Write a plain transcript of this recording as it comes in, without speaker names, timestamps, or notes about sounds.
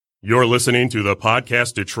You're listening to the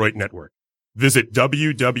Podcast Detroit Network. Visit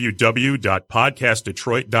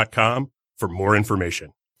www.podcastdetroit.com for more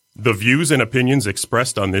information. The views and opinions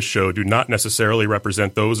expressed on this show do not necessarily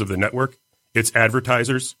represent those of the network, its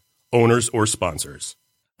advertisers, owners, or sponsors.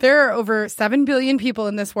 There are over 7 billion people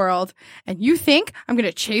in this world, and you think I'm going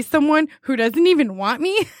to chase someone who doesn't even want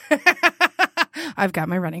me? I've got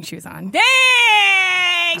my running shoes on. Dang!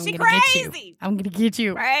 She crazy! I'm going to get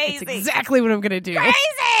you. Crazy! That's exactly what I'm going to do.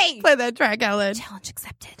 Crazy! Play that track, Ellen. Challenge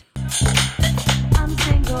accepted. I'm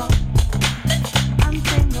single. I'm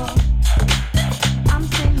single. I'm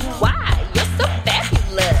single. Why? You're so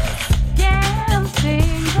fabulous. Yeah, I'm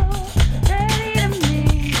single. Ready to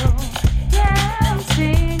mingle. Yeah, I'm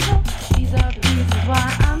single. These are the reasons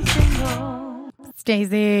why I'm single.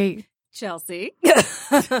 Stacey. Chelsea.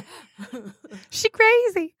 She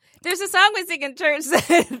crazy. There's a song we sing in church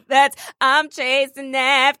that's I'm chasing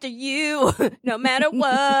after you no matter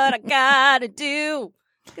what I gotta do.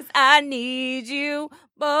 Because I need you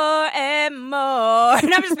more and more.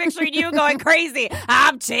 And I'm just picturing you going crazy.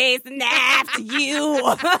 I'm chasing after you.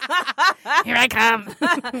 Here I come.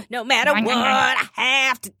 No matter what I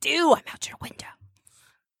have to do. I'm out your window.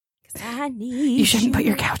 Because I need You shouldn't put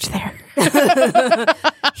your couch there.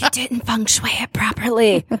 You didn't feng shui it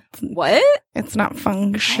properly. What? It's not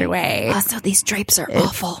feng shui. Also, these drapes are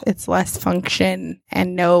awful. It's less function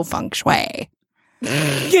and no feng shui.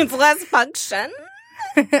 It's less function.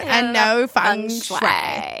 And no feng shui.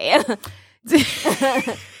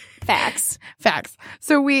 Facts. Facts.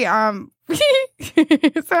 So we so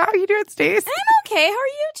how you doing, Stace? I'm okay. How are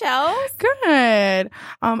you, Chels? Good.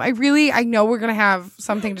 I know we're gonna have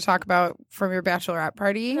something to talk about from your bachelorette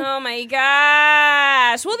party. Oh my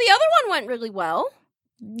gosh. Well, the other one went really well.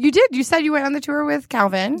 You did. You said you went on the tour with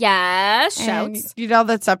Calvin. Yes. And Shouts. you did all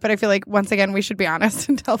that stuff, but I feel like once again we should be honest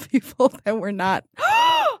and tell people that we're not.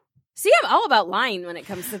 See, I'm all about lying when it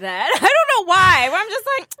comes to that. I don't know why. I'm just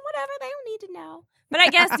like, whatever, they don't need to know. But I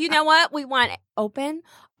guess, you know what? We want open,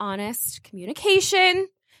 honest communication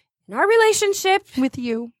in our relationship. With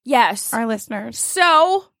you, Yes. our listeners.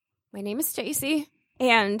 So, my name is Stacy,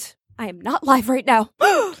 and I am not live right now.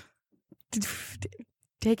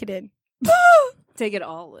 Take it in. Take it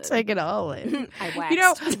all in. Take it all in. I waxed. You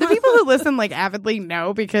know, the people who listen like avidly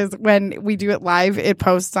know because when we do it live, it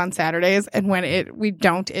posts on Saturdays, and when we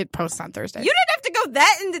don't, it posts on Thursdays. You didn't have to go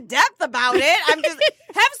that into depth about it. I'm just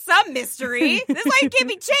have some mystery. This is why you can't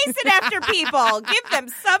be chasing after people. Give them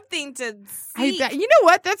something to see. You know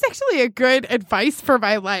what? That's actually a good advice for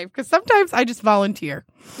my life because sometimes I just volunteer.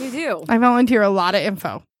 You do. I volunteer a lot of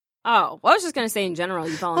info. Oh, well, I was just gonna say in general,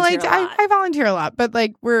 you volunteer a lot. I volunteer a lot, but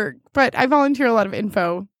I volunteer a lot of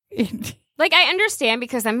info. Like, I understand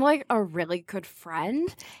because I'm like a really good friend,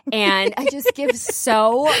 and I just give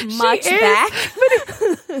so much back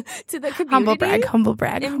to the community. Humble brag, humble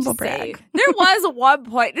brag, I'm humble just saying. brag. There was one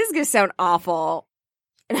point. This is gonna sound awful,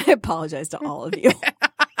 and I apologize to all of you.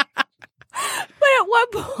 But at one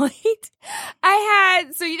point, I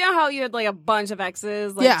had, so you know how you had like a bunch of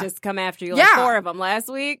exes just come after you, like 4 of them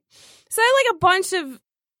last week? So I had like a bunch of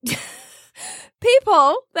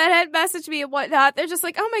people that had messaged me and whatnot. They're just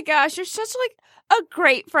like, oh my gosh, you're such like a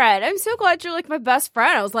great friend. I'm so glad you're like my best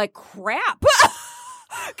friend. I was like, crap.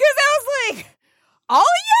 Because I was like, all of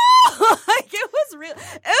y'all? Like, it was really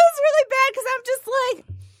bad because I'm just like,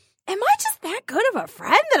 am I just that good of a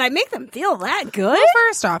friend that I make them feel that good? Well,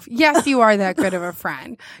 first off, yes, you are that good of a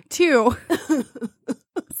friend. 2,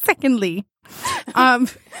 secondly,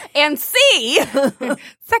 and C,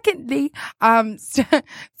 secondly,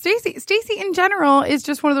 Stacy in general is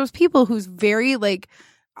just one of those people who's very like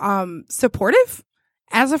supportive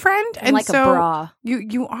as a friend, and like so a bra.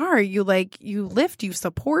 You lift, you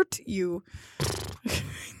support, you.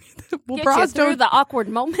 Well, Get bras you through don't. the awkward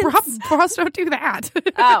moments. Bras don't do that.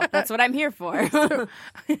 Oh, that's what I'm here for.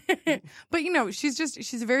 But you know, she's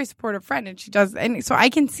a very supportive friend, and she does, and so I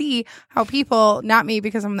can see how people, not me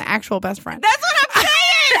because I'm the actual best friend. That's what I'm saying.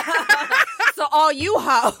 So all you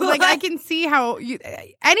hoes, like I can see how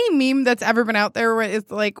any meme that's ever been out there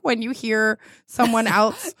is like when you hear someone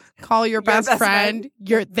else call your best friend,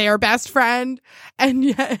 you're their best friend, and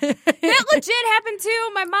that legit happened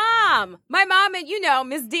to my mom and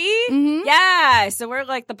Ms. D. Mhm. Yeah, so we're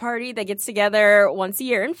like the party that gets together once a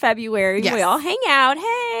year in February. Yes. We all hang out.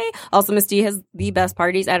 Hey, also Miss D has the best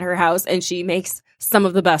parties at her house, and she makes some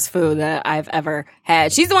of the best food that I've ever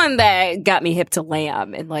had. She's the one that got me hip to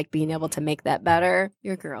lamb and like being able to make that get better,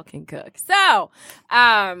 your girl can cook. So,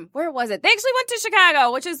 where was it? They actually went to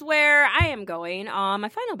Chicago, which is where I am going on my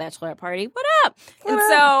final bachelorette party. What up?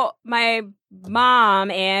 So my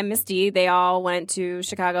mom and Misty, they all went to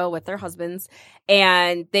Chicago with their husbands,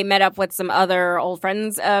 and they met up with some other old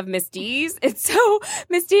friends of Misty's. And so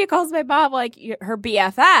Misty calls my mom like her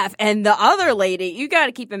BFF, and the other lady, you got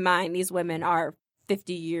to keep in mind, these women are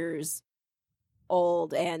 50 years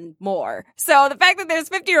old and more. So the fact that there's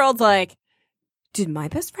 50-year-olds like, did my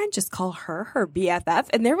best friend just call her BFF?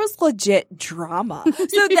 And there was legit drama.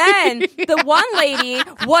 So then the one lady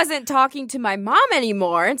wasn't talking to my mom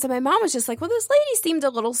anymore. And so my mom was just like, well, this lady seemed a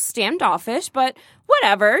little standoffish, but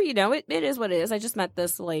whatever. You know, it is what it is. I just met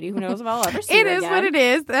this lady. Who knows if I'll ever see her It is again. what it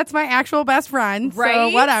is. That's my actual best friend. Right? So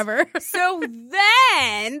whatever. So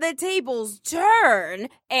then the tables turn,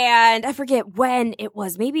 and I forget when it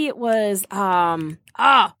was. Maybe it was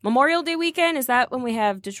Memorial Day weekend. Is that when we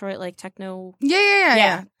have Detroit like techno?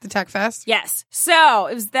 Yeah. The Tech Fest. Yes. So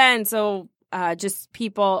it was then. So just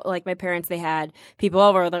people like my parents, they had people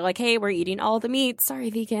over. They're like, hey, we're eating all the meat. Sorry,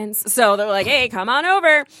 vegans. So they're like, hey, come on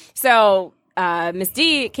over. So Miss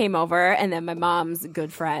D came over, and then my mom's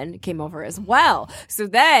good friend came over as well. So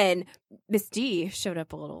then Miss D showed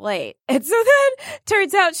up a little late. And so then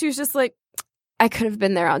turns out she was just like, I could have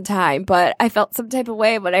been there on time, but I felt some type of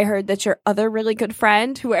way when I heard that your other really good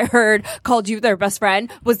friend, who I heard called you their best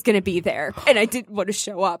friend, was going to be there. And I didn't want to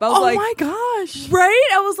show up. I was like, my gosh. right?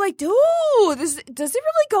 I was like, dude, does it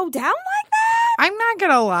really go down like that? I'm not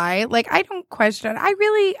gonna lie. Like, I don't question.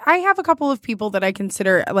 I have a couple of people that I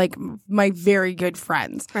consider like my very good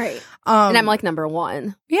friends. Right. And I'm like number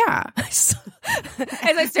one. Yeah. As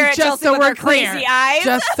I stare at Just Chelsea so with we're her crazy clear. eyes.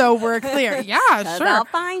 Just so we're clear. Yeah, 'Cause sure. I'll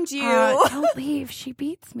find you. Don't leave. She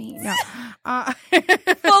beats me. No.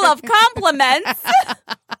 Full of compliments.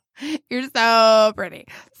 You're so pretty.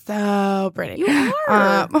 So pretty. You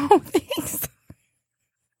are. Oh, thanks.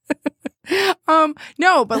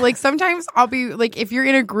 No, but like sometimes I'll be like, if you're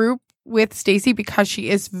in a group with Stacy, because she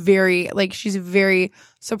is very like, she's a very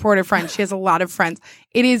supportive friend. She has a lot of friends.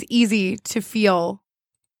 It is easy to feel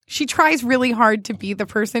she tries really hard to be the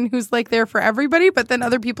person who's like there for everybody, but then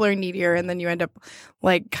other people are needier, and then you end up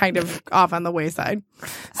like kind of off on the wayside.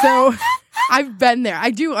 So I've been there.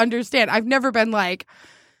 I do understand. I've never been like,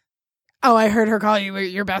 oh, I heard her call you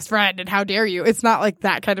your best friend, and how dare you? It's not like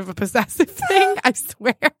that kind of a possessive thing, I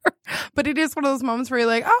swear. But it is one of those moments where you're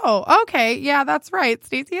like, oh, okay, yeah, that's right.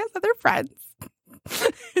 Stacey has other friends.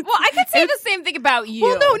 Well, I could say the same thing about you.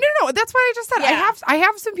 Well, no. That's what I just said. Yeah. I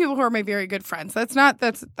have some people who are my very good friends. But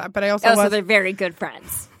I also Oh, so was. they're very good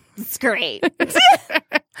friends. It's great.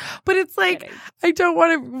 But it's like, Kidding. I don't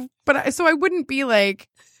want to, so I wouldn't be like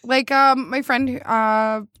my friend,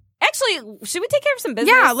 Actually, should we take care of some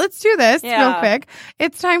business? yeah, let's do this real Yeah. quick.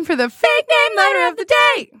 It's time for the fake name letter of the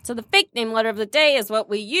day. So the fake name letter of the day is what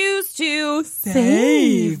we use to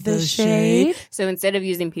Save the shade. So instead of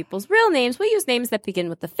using people's real names, we use names that begin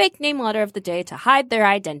with the fake name letter of the day to hide their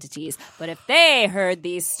identities. But if they heard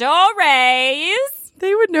these stories,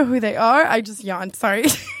 They would know who they are. I just yawned. Sorry.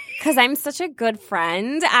 because I'm such a good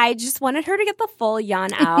friend, I just wanted her to get the full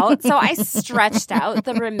yawn out. So I stretched out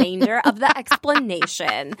the remainder of the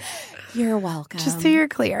explanation. You're welcome. Just so you're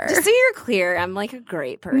clear. Just so you're clear, I'm like a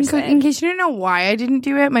great person. In case you didn't know why I didn't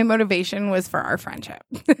do it, my motivation was for our friendship.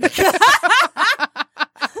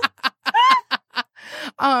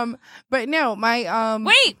 But no, my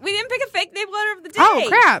Wait, we didn't pick a fake name letter of the day. Oh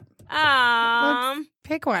crap. Um,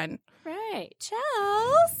 Pick one. right.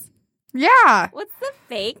 Chels, Yeah. what's the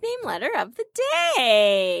fake name letter of the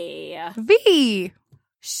day? V.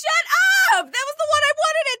 Shut up! That was the one I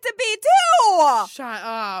wanted it to be, too! Shut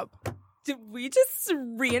up. Did we just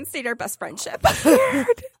reinstate our best friendship?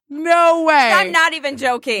 No way. I'm not even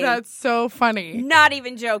joking. That's so funny. Not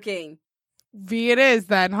even joking. V it is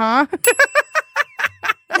then, huh?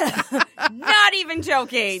 Not even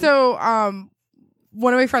joking. So,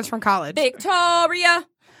 one of my friends from college, Victoria.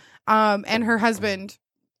 and her husband,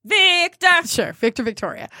 Victor. sure,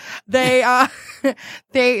 Victoria. They,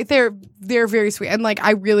 they're very sweet, and like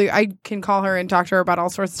I can call her and talk to her about all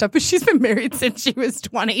sorts of stuff. But she's been married since she was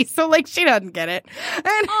 20, so like she doesn't get it.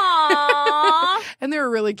 And Aww. and they're a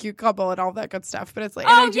really cute couple and all that good stuff. But it's like,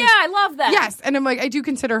 and Oh, I do, yeah, I love that. yes, and I'm like, I do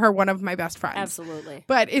consider her one of my best friends. Absolutely.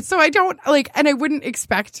 But it's so I don't like, and I wouldn't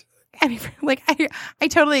expect any, like, I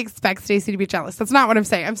totally expect Stacey to be jealous. That's not what I'm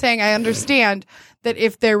saying. I'm saying I understand that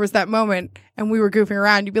if there was that moment and we were goofing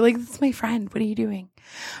around, you'd be like, this is my friend. What are you doing?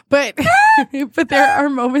 But, but there are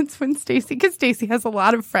moments when because Stacey has a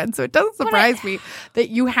lot of friends. So it doesn't surprise me that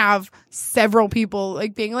you have several people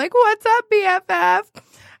like being like, what's up, BFF?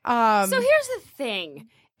 So here's the thing.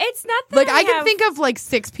 It's not that Like I can have- think of like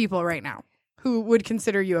 6 people right now who would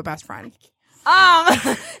consider you a best friend.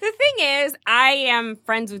 The thing is, I am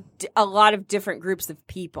friends with a lot of different groups of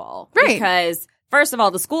people. Right. Because, first of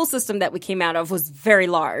all, the school system that we came out of was very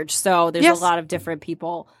large. So there's Yes. a lot of different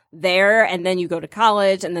people there. And then you go to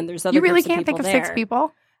college, and then there's other You really groups of can't think of people 6 there.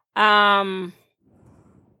 people?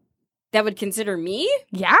 That would consider me?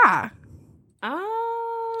 Yeah.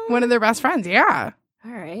 One of their best friends, yeah.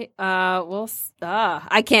 All right.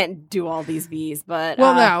 I can't do all these V's, but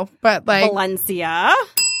Well, no, but like Valencia,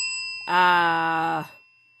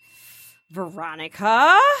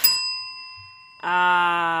 Veronica.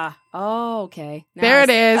 Okay. Now there it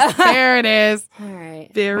is. There it is. All right.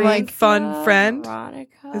 Very Like, fun friend.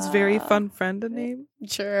 Veronica. Is very fun friend a name?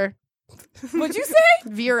 Sure. What'd you say?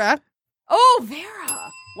 Vera. Oh,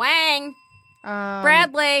 Vera. Wang.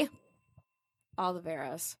 Bradley. All the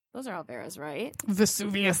Veras. Those are all Veras, right?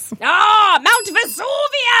 Vesuvius. Mount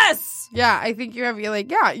Vesuvius! Yeah, I think you have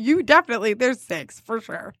you definitely there's 6 for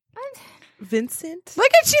sure. Vincent? Look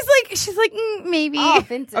at she's like maybe.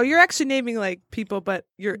 Vincent. Oh, you're actually naming like people, but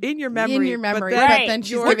you're in your memory. In your memory, but then Right. then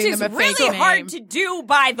she's you're- Which giving is them a really fake hard name. to do,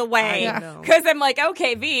 by the way. I know. Because I'm like,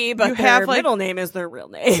 okay, V, but You their have, like, middle name is their real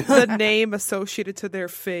name. the name associated to their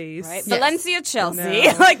face. Right? Yes. Valencia, Chelsea.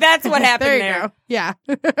 No. Like, that's what happened there there. you go. Yeah.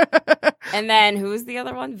 And then who's the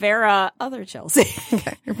other one? Vera, other Chelsea.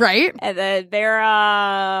 Right? And then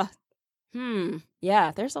Vera.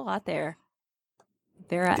 Yeah, there's a lot there.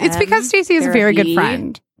 Vera It's M, because Stacey is a Vera very good B,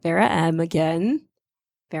 friend. Vera M again.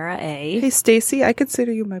 Vera A. Hey, Stacy, I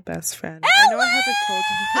consider you my best friend. I know I haven't told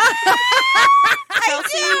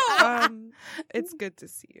you. It's good to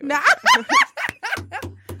see you. Nah.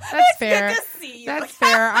 That's fair. Good to see you. That's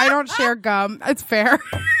fair. I don't share gum. It's fair.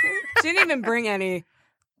 She didn't even bring any,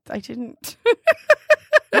 I didn't.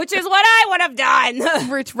 which is what I would have done.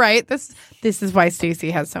 Rich, right? This is why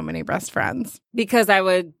Stacey has so many best friends. Because I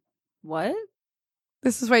would. What?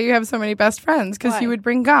 This is why you have so many best friends, because Why? you would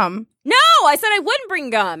bring gum. No, I said I wouldn't bring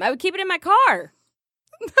gum. I would keep it in my car.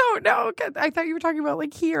 No. I thought you were talking about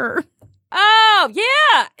like here. Oh,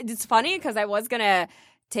 yeah. It's funny because I was going to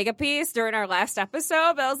take a piece during our last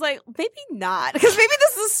episode, but I was like, maybe not. Because maybe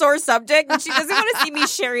this is a sore subject and she doesn't want to see me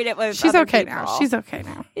sharing it with She's other okay people. now. She's okay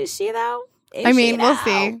now. Is she, though? Is I mean, she, we'll though?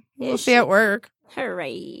 see. We'll Is see she? at work. All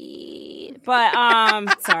right.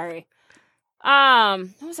 But, sorry.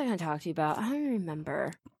 What was I going to talk to you about? I don't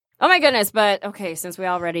remember. Oh my goodness, but okay, since we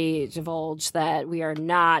already divulged that we are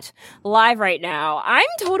not live right now, I'm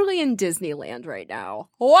totally in Disneyland right now.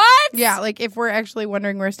 What? Yeah, like if we're actually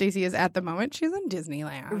wondering where Stacey is at the moment, she's in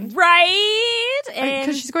Disneyland. Right? And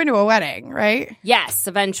Because she's going to a wedding, right? yes,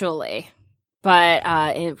 eventually. But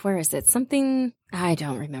where is it? Something I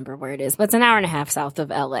don't remember where it is, but it's an hour and a half south of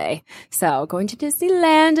LA. So going to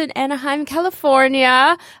Disneyland in Anaheim,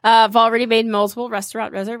 California. I've already made multiple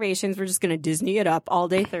restaurant reservations. We're just going to Disney it up all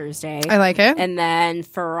day Thursday. I like it. And then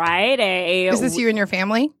Friday. Is this you and your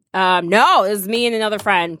family? No, it was me and another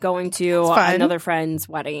friend going to fun. another friend's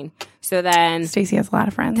wedding. So then. Stacey has a lot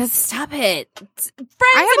of friends. Stop it. Friends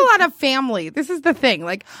I have a lot of family. This is the thing.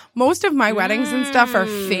 Like most of my weddings and stuff are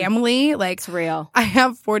family. Like It's real. I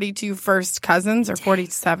have 42 first cousins or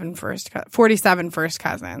 47 first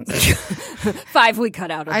cousins. 5 we cut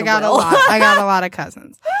out of I the got will. a lot. I got a lot of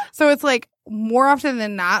cousins. So it's like more often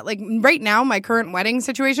than not, like right now, my current wedding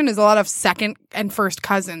situation is a lot of second and first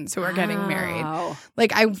cousins who are getting married. Wow.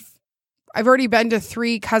 Like I've already been to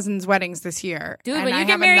 3 cousins' weddings this year. Dude, and when I you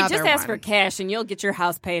get have married, another just ask for one. cash and you'll get your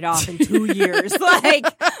house paid off in 2 years. Like,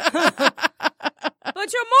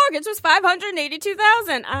 but your mortgage was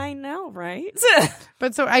 $582,000. I know, right?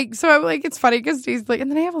 But so I'm like, it's funny because he's like, and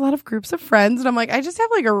then I have a lot of groups of friends, and I'm like, I just have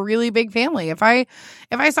like a really big family. If I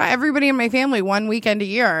saw everybody in my family one weekend a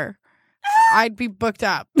year, I'd be booked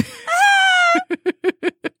up.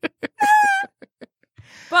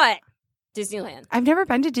 But Disneyland. I've never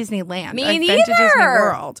been to Disneyland. Me I've been to neither. Disney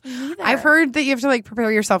World. Neither. I've heard that you have to like prepare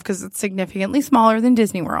yourself because it's significantly smaller than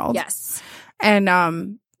Disney World. Yes.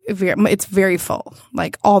 And it's very full,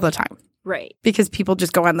 like all the time, Right. because people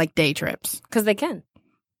just go on like day trips. Because they can.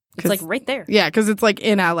 It's 'Cause- like right there. Yeah, because it's like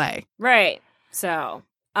in LA. Right. So,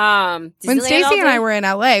 When Disneyland all Stacey and day? I were in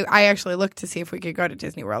LA, I actually looked to see if we could go to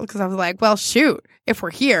Disney World because I was like, well, shoot, if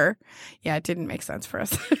we're here. Yeah, it didn't make sense for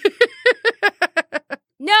us.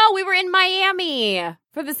 No, we were in Miami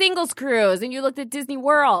for the singles cruise and you looked at Disney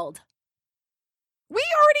World. We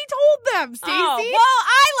already told them, Stacey. Oh, well,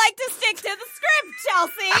 I like to stick to the script,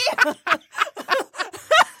 Chelsea.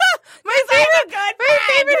 My favorite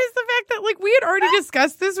is the fact that like we had already discussed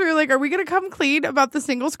discussed this. We were like, are we going to come clean about the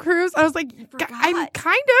singles cruise? I was like, I'm forgot.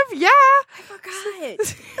 kind of, yeah. I forgot. I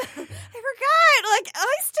forgot. Like,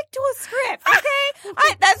 I stick to a script,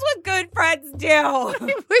 okay? That's what good friends do.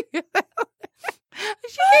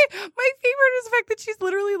 My favorite is the fact that she's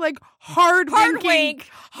literally like hard winking. wink.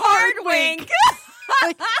 Hard wink.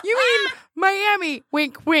 Like, you mean Miami?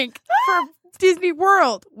 Wink, wink. For Disney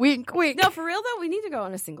World? Wink, wink. No, for real though, we need to go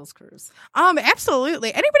on a singles cruise.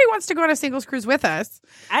 Absolutely. Anybody wants to go on a singles cruise with us?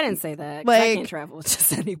 I didn't say that. 'Cause I Like- can't travel with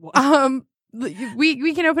just anyone.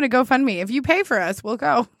 We can open a GoFundMe. If you pay for us, we'll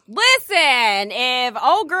go. Listen, if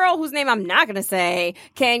old girl whose name I'm not going to say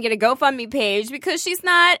can get a GoFundMe page because she's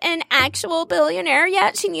not an actual billionaire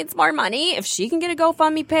yet, she needs more money. If she can get a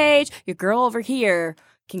GoFundMe page, your girl over here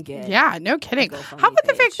can get. Yeah, no kidding. a GoFundMe How about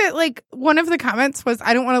the fact page. that like one of the comments was,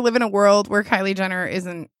 I don't want to live in a world where Kylie Jenner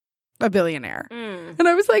isn't a billionaire. Mm. And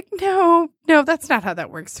I was like, no, that's not how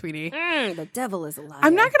that works, sweetie. The devil is a liar.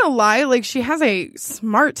 I'm not going to lie. Like, she has a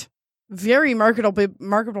smart, very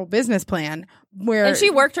marketable business plan where And she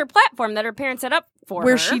worked her platform that her parents set up for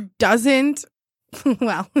where her. she doesn't.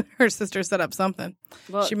 Well, her sister set up something.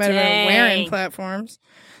 Well, She might have been wearing platforms.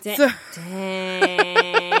 Dang. So, Dang.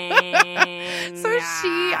 so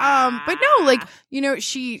she, but no, like, you know,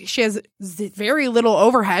 she has very little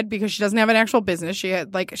overhead because she doesn't have an actual business. She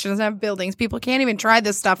doesn't have buildings. People can't even try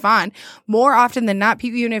this stuff on. More often than not,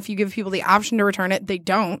 people, even if you give people the option to return it, they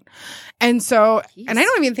don't. And so, and I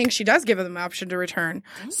don't even think she does give them the option to return.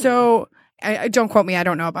 So, I don't quote me. I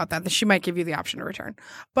don't know about that. She might give you the option to return,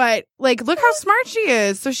 but like, look how smart she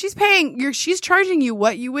is. So she's charging you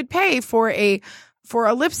what you would pay for a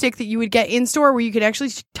lipstick that you would get in store where you could actually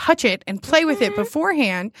touch it and play with it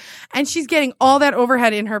beforehand. And she's getting all that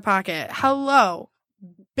overhead in her pocket. Hello,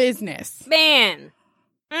 business. Man.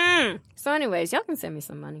 So anyways, y'all can send me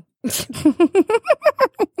some money.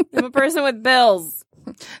 I'm a person with bills.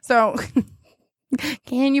 So,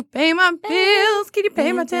 can you pay my bills? Can you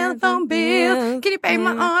pay my telephone bills? Can you pay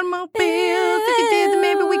my automobile bills? If you did, then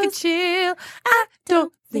maybe we could chill. I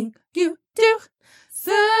don't think you do.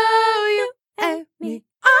 So you and me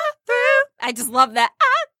are through. I just love that.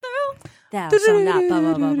 Thou shalt not, blah,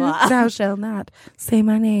 blah, blah, blah. Thou shalt not say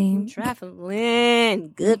my name.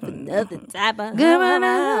 Trifling, good for nothing type of Good for I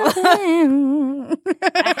nothing.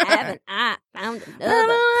 haven't found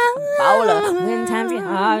another baller. When times get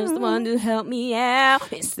hard, is the one to help me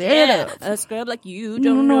out. Instead of a scrub like you,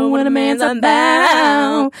 don't know what a man's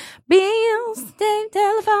about. Bills,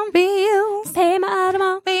 Telephone bills, pay my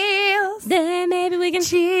automobile bills. then maybe we can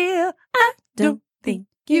Chill. I don't think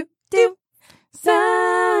you do.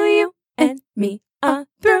 So you and me are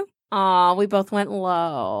through. Aw, we both went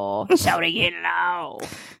low. Shout again low.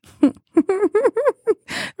 From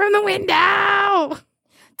the window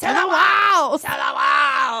to the walls To the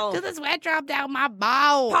wall. to the sweat drop down my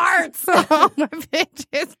balls. Parts. Oh, my bitch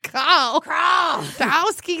is cold. Crawl.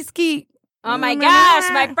 Ski. Oh my gosh,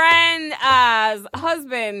 my friend's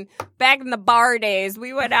husband, back in the bar days,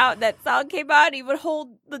 we went out, that song came on, he would hold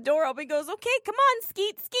the door open, he goes, okay, come on,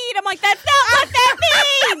 skeet. I'm like, that's not what that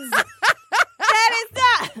means! That is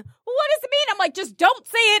not, what does it mean? I'm like, just don't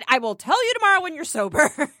say it, I will tell you tomorrow when you're sober.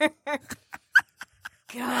 Gosh.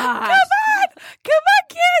 Come on,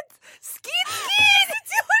 kids. Skeet.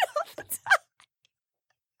 Do it all the time.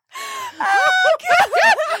 Oh,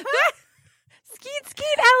 God.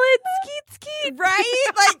 Skeet, Ellen. Skeet.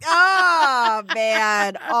 Right? Like, oh,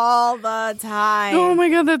 man, all the time. Oh, my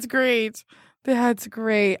God, that's great. That's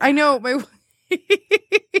great. I know.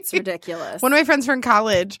 It's ridiculous. One of my friends from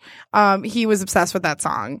college, he was obsessed with that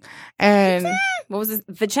song. And What was this?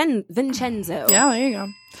 Vincenzo. yeah, there you go.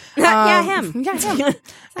 Yeah, him. Yeah, him.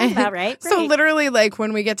 Sounds about right. So Great. literally, like,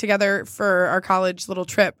 when we get together for our college little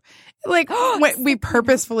trip, like, we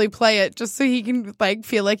purposefully play it just so he can, like,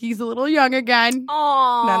 feel like he's a little young again.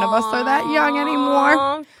 Aww. None of us are that young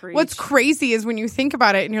anymore. Preach. What's crazy is when you think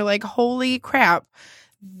about it and you're like, holy crap,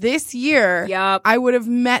 this year, Yup. I would have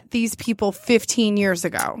met these people 15 years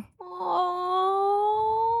ago.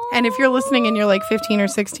 And if you're listening and you're like 15 or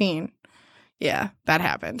 16, yeah, that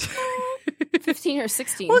happened. 15 or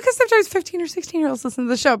 16. Well, because sometimes 15 or 16-year-olds listen to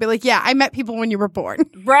the show. Be like, yeah, I met people when you were born.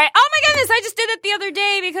 Right. Oh my goodness, I just did it the other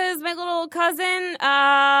day because my little cousin,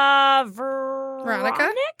 Veronica?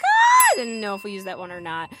 I didn't know if we used that one or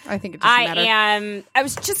not. I think it doesn't matter. I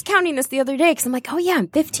was just counting this the other day because I'm like, oh yeah, I'm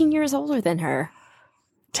 15 years older than her.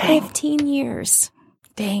 Dang. 15 years.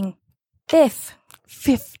 Dang.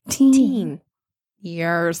 15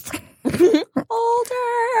 years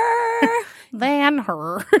older than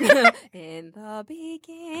her. in the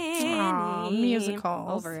beginning. Aw,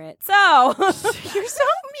 musicals. Over it. So You're so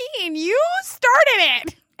mean. You started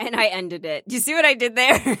it. And I ended it. Do you see what I did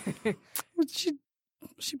there?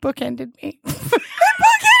 She bookended me.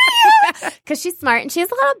 Because she's smart and she has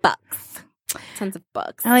a lot of books. Tons of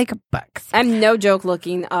books. I like books. I'm no joke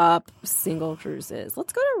looking up single cruises.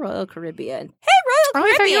 Let's go to Royal Caribbean. Hey, Royal I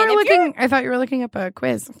thought Caribbean. you were looking up a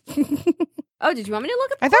quiz. Oh, did you want me to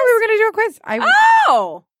look up a I quiz? thought we were going to do a quiz.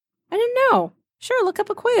 Oh, I didn't know. Sure, look up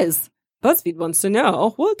a quiz. BuzzFeed wants to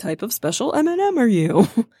know, what type of special M&M are you?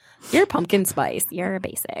 You're pumpkin spice. You're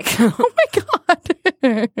basic. Oh my God.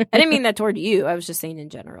 I didn't mean that toward you. I was just saying in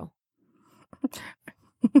general.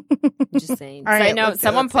 I'm just saying. All right, I know let's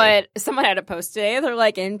see, someone had a post today. They're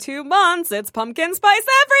like, in 2 months, it's pumpkin spice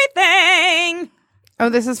everything. Oh,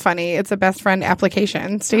 this is funny. It's a best friend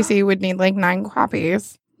application. Stacy would need like 9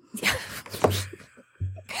 copies.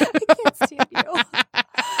 I can't stand you.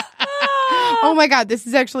 Oh my God, this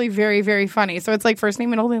is actually very, very funny. So it's like first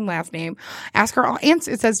name, middle name, last name. Ask her all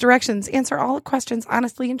answer. It says directions. Answer all questions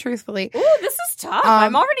honestly and truthfully. Ooh, this is tough.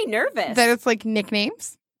 I'm already nervous. Then it's like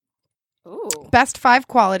nicknames. Ooh. Best 5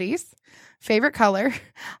 qualities. Favorite color.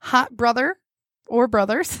 Hot brother or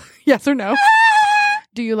brothers. Yes or no.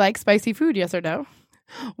 Do you like spicy food? Yes or no.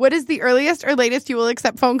 What is the earliest or latest you will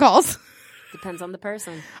accept phone calls? Depends on the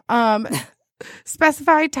person.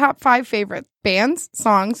 Specify top 5 favorite bands,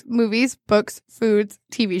 songs, movies, books, foods,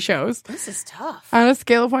 TV shows. This is tough. On a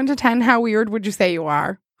scale of 1 to 10, how weird would you say you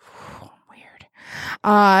are? Weird.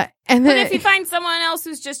 And But then if you find someone else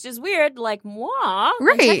who's just as weird, like moi, then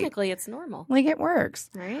Right. technically it's normal, like it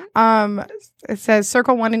works. right? It says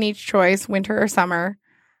circle 1 in each choice: winter or summer,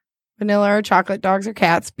 vanilla or chocolate, dogs or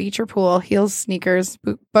cats, beach or pool, heels, sneakers,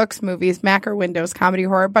 books, movies, Mac or Windows, comedy,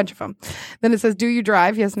 horror, a bunch of them. Then it says, do you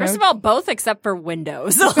drive? Yes, no. First of all, both except for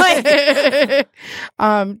Windows. Like,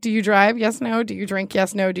 Do you drive? Yes, no. Do you drink?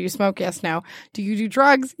 Yes, no. Do you smoke? Yes, no. Do you do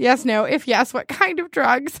drugs? Yes, no. If yes, what kind of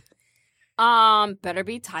drugs? better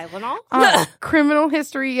be Tylenol. Criminal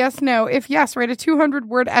history? Yes, no. If yes, write a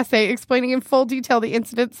 200-word essay explaining in full detail the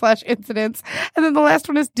incident/incidents. And then the last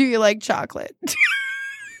one is, do you like chocolate?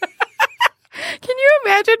 Can you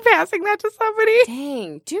imagine passing that to somebody?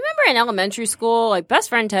 Dang. Do you remember in elementary school, like best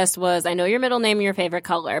friend test was, I know your middle name and your favorite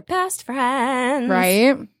color. Best friends.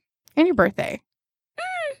 Right. And your birthday.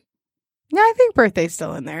 Yeah, I think birthday's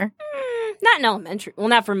still in there. Not in elementary. Well,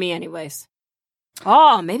 not for me anyways.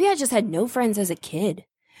 Oh, maybe I just had no friends as a kid.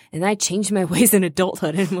 And I changed my ways in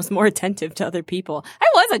adulthood and was more attentive to other people. I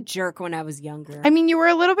was a jerk when I was younger. I mean, you were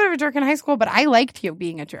a little bit of a jerk in high school, but I liked you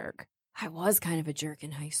being a jerk. I was kind of a jerk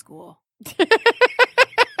in high school.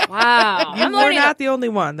 Wow. You I'm were learning not the only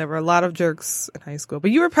one. There were a lot of jerks in high school,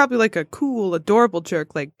 but you were probably like a cool, adorable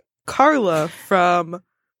jerk, like Carla from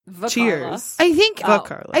Vacarla. Cheers. I think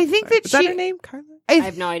Carla. I think Sorry. that Was that she- her name, Carla? I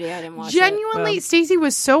have no idea. I didn't watch it. genuinely, Well. Stacey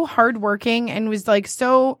was so hardworking and was like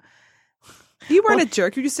so. You weren't a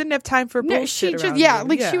jerk. You just didn't have time for No, bullshit. she just around yeah, you.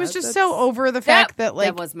 like she was just that's- so over the fact that like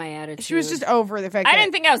that was my attitude. she was just over the fact. I that,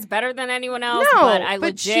 didn't think I was better than anyone else, No, but I but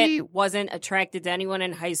legit she- wasn't attracted to anyone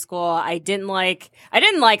in high school. I didn't like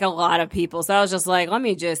a lot of people, so I was just like, let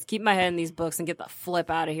me just keep my head in these books and get the flip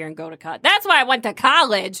out of here and go to college. That's why I went to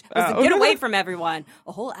college, was to Oh. get away from everyone,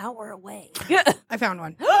 a whole hour away. I found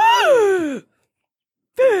one.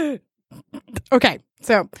 Okay,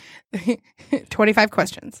 so 25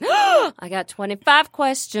 questions. I got 25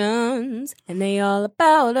 questions, and they all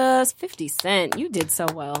about us. 50 Cent, you did so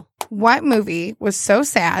well. What movie was so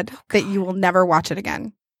sad that you will never watch it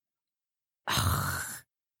again?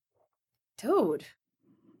 Dude,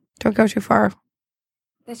 Don't go too far.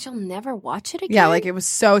 that you'll never watch it again? Yeah, like it was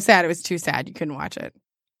so sad. It was too sad. You couldn't watch it.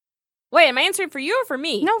 Wait, am I answering for you or for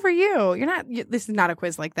me? No, for you. You're not. This is not a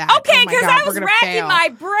quiz like that. Okay, Oh my because God, I we're was gonna racking fail. my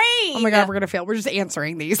brain. Oh my God, we're gonna fail. We're just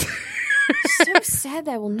answering these. So sad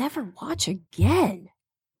that I will never watch again.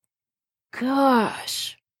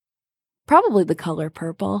 Gosh. Probably The Color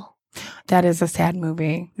Purple. That is a sad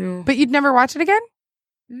movie. But you'd never watch it again?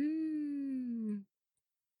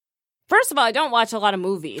 First of all, I don't watch a lot of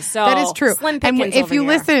movies, so That is true. Slim And pickings if over you here.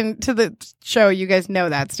 listen to the show, you guys know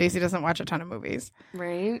that Stacey doesn't watch a ton of movies.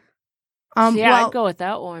 Right? Yeah, I'd go with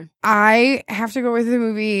that one. I have to go with the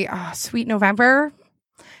movie Sweet November.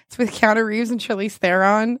 It's with Keanu Reeves and Charlize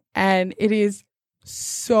Theron, and it is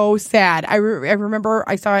so sad. I remember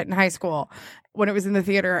I saw it in high school when it was in the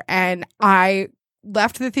theater, and I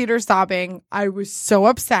left the theater sobbing. I was so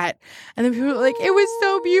upset. And then people were like, it was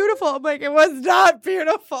so beautiful. I'm like, it was not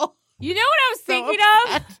beautiful. You know what I was So thinking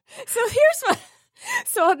upset. of? So here's what.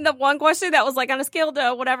 So the one question that was like on a scale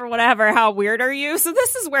to whatever, how weird are you? So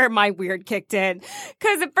this is where my weird kicked in.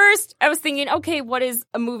 Because at first I was thinking, okay, what is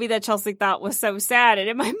a movie that Chelsea thought was so sad? And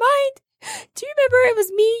in my mind, do you remember it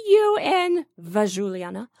was me, you, and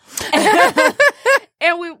Vajuliana?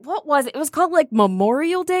 And what was it? It was called like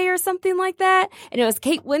Memorial Day or something like that. And it was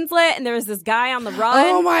Kate Winslet and there was this guy on the run.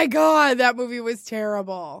 Oh my God, that movie was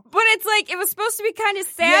terrible. But it's like, it was supposed to be kind of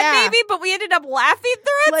sad Yeah. maybe, but we ended up laughing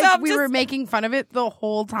through it. Like so I'm we just, were making fun of it the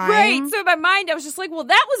whole time. right. So in my mind, I was just like, well,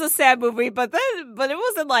 that was a sad movie, but it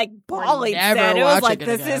wasn't like bawling never sad. It was like, watching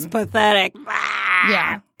it this is again. pathetic.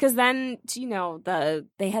 Yeah. Because then, you know,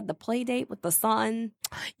 they had the play date with the son.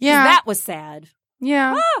 'Cause Yeah. That was sad.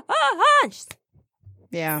 Yeah. It's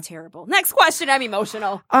Yeah. terrible. Next question. I'm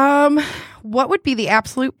emotional. What would be the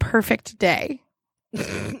absolute perfect day?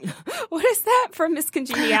 What is that from Miss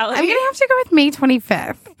Congeniality? I'm gonna have to go with May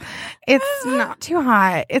 25th. It's not too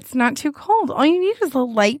hot. It's not too cold. All you need is a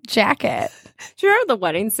light jacket. Do you remember the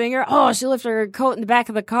wedding singer? Oh, she left her coat in the back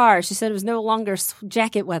of the car. She said it was no longer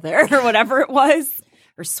jacket weather or whatever it was,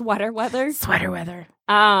 or sweater weather. Sweater weather.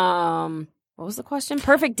 What was the question?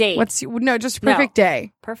 Perfect date. Just a perfect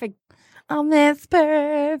day. Perfect? On this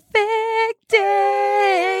perfect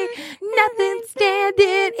day, nothing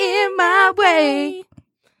standing in my way.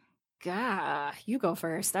 God, you go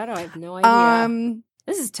first. I have no idea.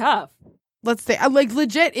 This is tough. Let's say, like,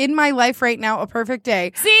 legit in my life right now, a perfect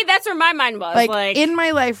day. See, that's where my mind was. Like in my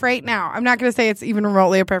life right now, I'm not going to say it's even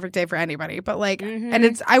remotely a perfect day for anybody, but like, Mhm.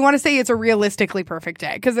 and I want to say it's a realistically perfect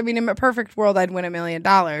day. Cause I mean, in a perfect world, I'd win $1 million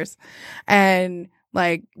and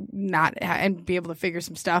like and be able to figure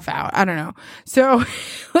some stuff out. I don't know. So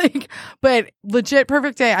like, but legit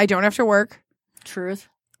perfect day. I don't have to work. Truth.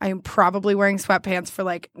 I am probably wearing sweatpants for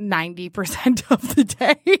like 90% of the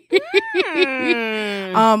day.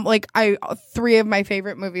 Like 3 of my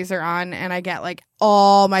favorite movies are on and I get like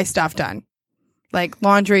all my stuff done. Like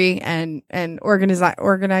laundry and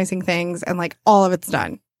organizing things and like all of it's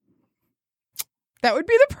done. That would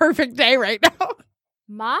be the perfect day right now.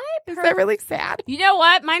 Is that really sad? You know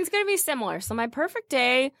what? Mine's going to be similar. So my perfect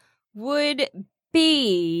day would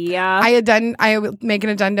be... I would make an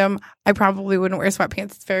addendum. I probably wouldn't wear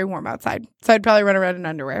sweatpants. It's very warm outside. So I'd probably run around in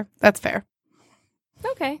underwear. That's fair.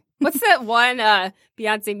 Okay. What's that one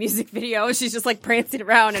Beyonce music video? She's just like prancing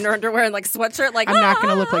around in her underwear and like sweatshirt. Like I'm not going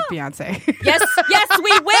to look like Beyonce. Yes,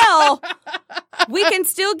 we will. We can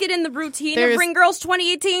still get in the routine of Ring Girls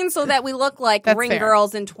 2018 so that we look like That's Ring fair.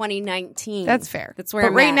 Girls in 2019. That's fair. That's where but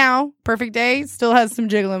I'm right at. now, perfect day still has some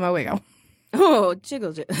jiggle in my wiggle. Oh,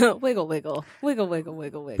 jiggle, jiggle, wiggle, wiggle, wiggle, wiggle,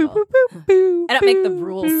 wiggle, wiggle. Boo, boo, boo, I don't make the boo,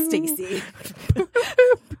 rules, boo. Stacey.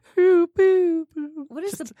 Boo, boo, boo. What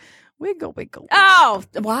is Just the... wiggle, wiggle? Oh,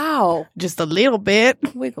 wow. Just a little bit.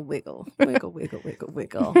 Wiggle, wiggle, wiggle, wiggle, wiggle,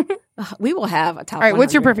 wiggle. We will have a top All right,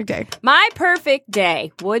 what's your 100. perfect day? My perfect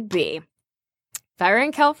day would be if I were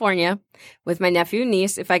in California with my nephew and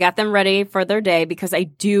niece, if I got them ready for their day, because I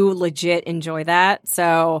do legit enjoy that.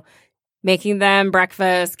 So making them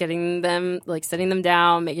breakfast, getting them, like sitting them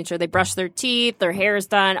down, making sure they brush their teeth, their hair is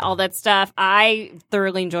done, all that stuff. I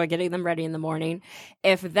thoroughly enjoy getting them ready in the morning.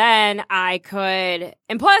 If then I could,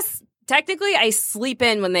 and plus, technically, I sleep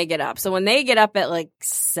in when they get up. So when they get up at like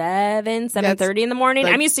 7:30 in the morning,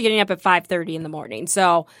 like- I'm used to getting up at 5:30 in the morning.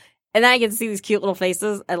 So, and then I get to see these cute little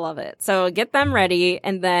faces. I love it. So get them ready.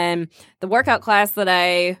 And then the workout class that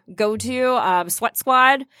I go to, Sweat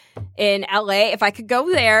Squad in LA, if I could go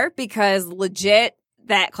there, because legit,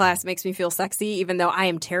 that class makes me feel sexy, even though I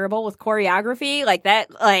am terrible with choreography like that.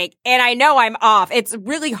 And I know I'm off. It's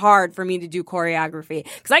really hard for me to do choreography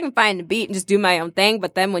because I can find a beat and just do my own thing.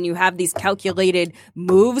 But then when you have these calculated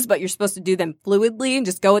moves, but you're supposed to do them fluidly and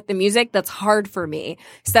just go with the music, that's hard for me.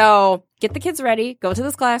 So get the kids ready, go to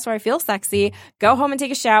this class where I feel sexy, go home and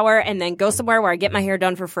take a shower, and then go somewhere where I get my hair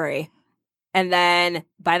done for free. And then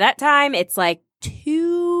by that time, it's like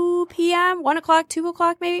 2 p.m., 1 o'clock, 2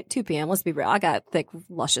 o'clock, maybe 2 p.m. Let's be real. I got thick,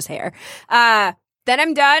 luscious hair. Then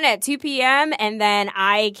I'm done at 2 p.m. and then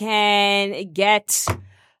I can get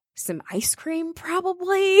some ice cream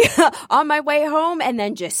probably on my way home and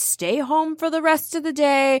then just stay home for the rest of the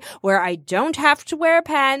day where I don't have to wear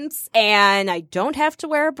pants and I don't have to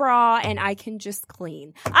wear a bra and I can just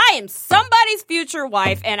clean. I am somebody's future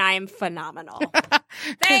wife and I am phenomenal.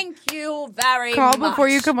 Thank you very Call much. before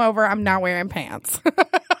you come over. I'm not wearing pants.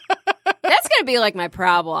 That's going to be like my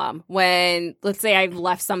problem when, let's say I've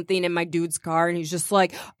left something in my dude's car and he's just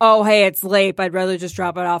like, oh, hey, it's late. I'd rather just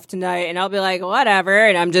drop it off tonight. And I'll be like, whatever.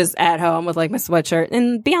 And I'm just at home with like my sweatshirt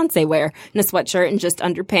and Beyonce wear and a sweatshirt and just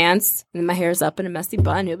underpants. And my hair's up in a messy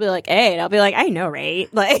bun. He'll be like, hey. And I'll be like, I know, right?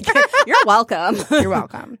 Like, you're welcome. You're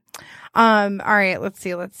welcome. All right, let's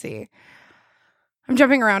see. I'm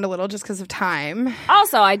jumping around a little just because of time.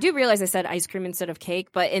 Also, I do realize I said ice cream instead of cake,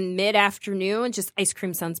 but in mid-afternoon, just ice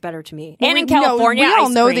cream sounds better to me. And in California, we all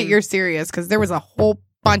ice know cream. that you're serious because there was a whole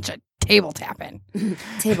bunch of table tapping.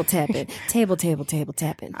 Table tapping. Table tapping. Table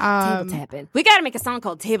tapping. Um, We got to make a song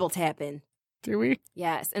called Table Tapping. Do we?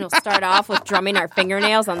 Yes, and it'll start off with drumming our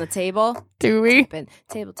fingernails on the table. Do we? Tapping.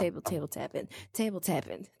 Table tapping. Table tapping. Table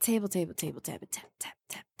tapping. Table tapping. Tap tap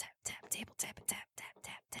tap tap tap. Table tapping. Tap tap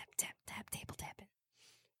tap tap tap tap. Table tapping.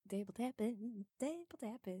 Table tapping. Table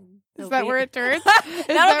tapping. Is that where it turns? Is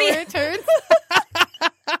That'll that be- where it turns?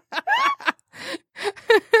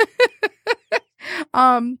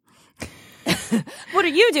 What are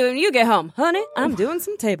you doing when you get home, honey? I'm doing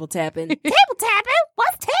some table tapping. Table tapping?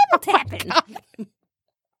 What's table tapping?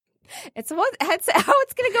 It's how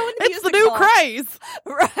it's gonna go in the It's the new musical. craze.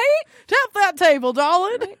 Right? Tap that table,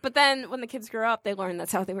 darling. But then when the kids grow up, they learn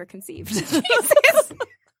that's how they were conceived. Jesus.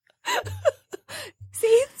 See,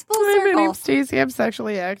 it's full My circle. name's Stacey. I'm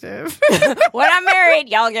sexually active. When I'm married,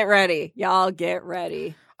 y'all get ready. Y'all get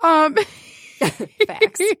ready.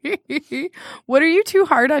 Facts. What are you too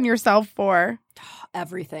hard on yourself for?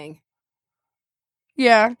 Everything.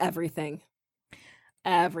 Yeah. Everything.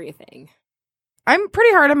 Everything. I'm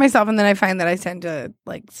pretty hard on myself, and then I find that I tend to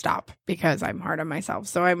like stop because I'm hard on myself.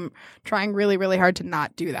 So I'm trying really, really hard to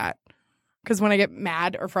not do that. Because when I get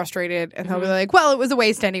mad or frustrated, and they'll be like, "Well, it was a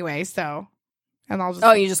waste anyway," so, and I'll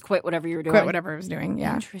just You just quit whatever you were doing. quit whatever I was doing.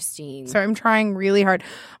 Yeah. Interesting. So I'm trying really hard.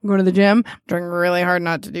 I'm going to the gym. I'm trying really hard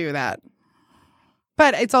not to do that.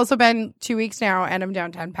 But it's also been 2 weeks now, and I'm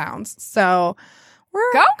down 10 pounds. So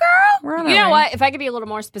we're Go, girl. We're on You our know way. what? If I could be a little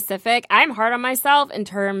more specific, I'm hard on myself in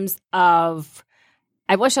terms of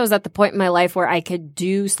I wish I was at the point in my life where I could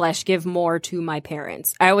do/give more to my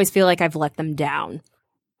parents. I always feel like I've let them down.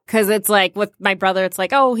 Because it's like with my brother, it's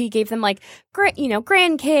like, oh, he gave them like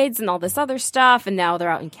grandkids and all this other stuff. And now they're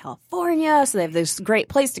out in California. So they have this great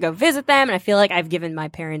place to go visit them. And I feel like I've given my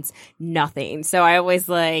parents nothing. So I always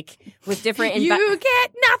like with different You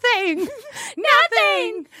get nothing.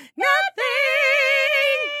 nothing,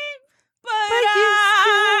 but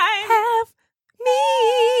I have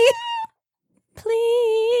me.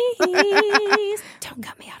 Please don't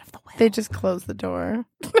cut me out of the way. They just close the door.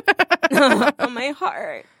 On my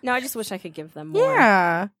heart. No, I just wish I could give them more.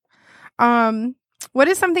 Yeah. What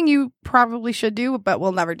is something you probably should do but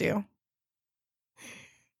will never do?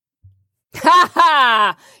 Ha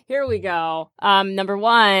ha! Here we go. Number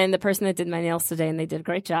one, the person that did my nails today and they did a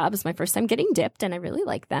great job. It's my first time getting dipped and I really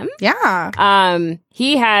like them. Yeah.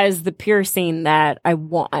 He has the piercing that I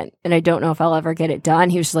want and I don't know if I'll ever get it done.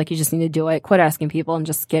 He was just like, you just need to do it. Quit asking people and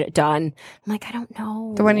just get it done. I'm like, I don't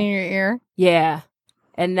know. The one in your ear? Yeah.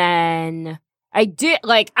 And then I did,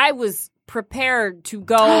 like, I was prepared to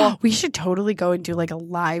go. We should totally go and do like a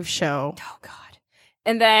live show Oh, God.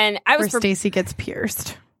 And then I where was Stacey gets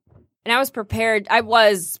pierced. And I was prepared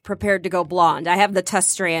to go blonde. I have the test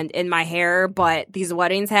strand in my hair, but these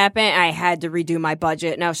weddings happened. And I had to redo my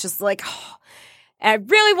budget. And I was just like, oh. And I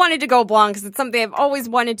really wanted to go blonde because it's something I've always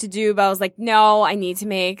wanted to do. But I was like, no, I need to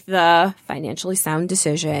make the financially sound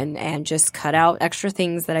decision and just cut out extra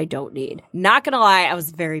things that I don't need. Not going to lie, I was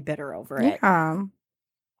very bitter over it. Yeah.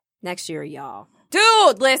 Next year, y'all.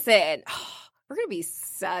 Dude, listen. We're going to be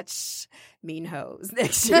such mean hoes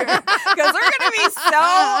next year because we're going to be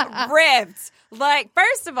so ripped. Like,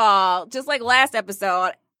 first of all, just like last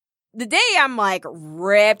episode, the day I'm like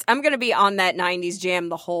ripped, I'm going to be on that 90s jam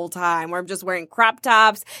the whole time where I'm just wearing crop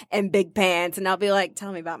tops and big pants. And I'll be like,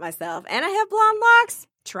 tell me about myself. And I have blonde locks.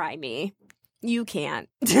 Try me. You can't.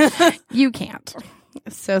 You can't.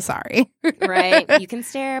 So sorry. Right? You can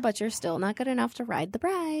stare, but you're still not good enough to ride the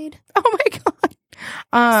bride. Oh my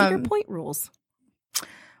God. Secret point rules.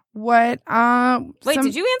 What? Wait,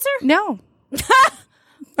 did you answer? No.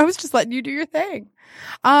 I was just letting you do your thing.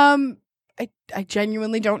 I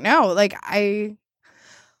genuinely don't know. Like I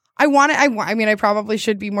mean, I probably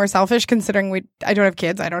should be more selfish considering I don't have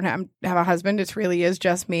kids. I don't have a husband. It really is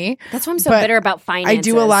just me. That's why I'm so But bitter about finances. I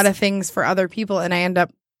do a lot of things for other people, and I end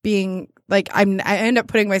up being like I end up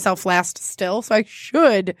putting myself last still. So I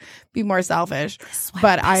should be more selfish.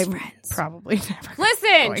 But I'm probably never. Listen,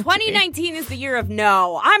 going to be. 2019 is the year of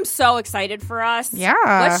no. I'm so excited for us. Yeah.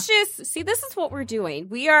 Let's just see. This is what we're doing.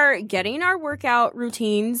 We are getting our workout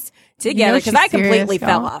routines together because she's I completely serious,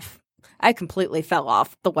 fell y'all. off. I completely fell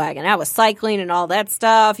off the wagon. I was cycling and all that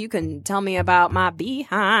stuff. You can tell me about my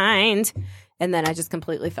behind. And then I just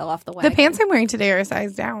completely fell off the wagon. The pants I'm wearing today are a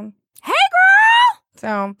size down. Hey, girl!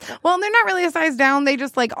 So, well, they're not really a size down. They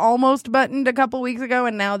just like almost buttoned a couple weeks ago,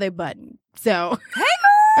 and now they button. So,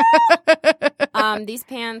 These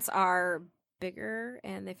pants are bigger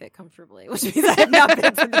and they fit comfortably, which means I have not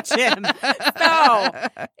been to the gym.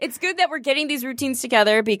 So it's good that we're getting these routines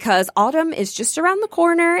together because autumn is just around the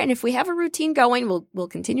corner. And if we have a routine going, we'll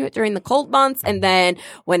continue it during the cold months. And then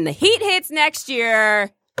when the heat hits next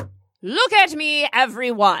year, look at me,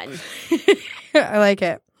 everyone. I like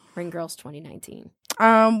it. Ring Girls 2019.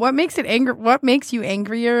 What makes it angry? What makes you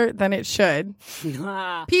angrier than it should?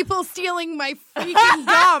 People stealing my freaking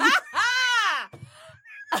gum.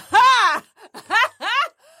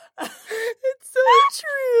 It's so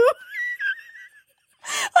true.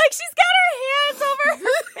 Like she's got her hands over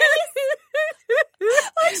her face.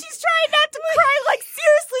 Like she's trying not to cry. Like,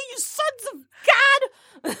 seriously, you sons of God.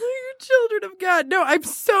 You children of God. No, I'm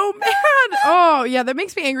so mad. Oh, yeah, that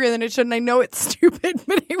makes me angrier than it should. And I know it's stupid,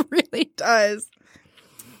 but it really does.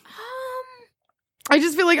 I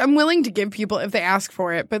just feel like I'm willing to give people if they ask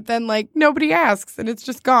for it, but then, like, nobody asks, and it's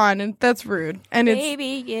just gone, and that's rude. And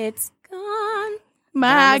Baby, it's gone.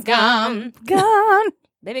 my gum gum. Gone.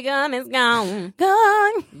 Baby gum is gone.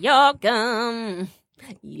 Gone. Your gum.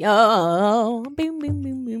 Your boom, boom,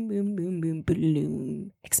 boom, boom, boom, boom, boom,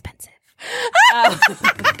 balloon. Expensive. That's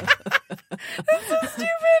so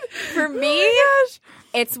stupid. For me, Oh my gosh.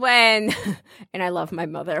 it's when, and I love my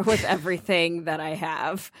mother with everything that I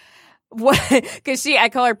have. Because I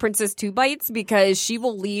call her Princess Two Bites because she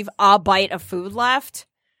will leave a bite of food left.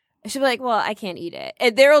 She'll be like, well, I can't eat it.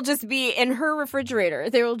 And there will just be, in her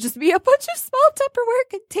refrigerator, there will just be a bunch of small Tupperware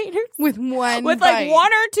containers With one with bite. like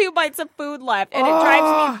 1 or 2 bites of food left. And it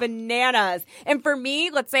drives me bananas. And for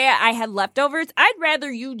me, let's say I had leftovers, I'd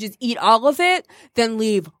rather you just eat all of it than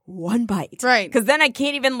leave 1 bite. Right. Because then I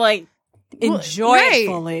can't even like enjoy right. it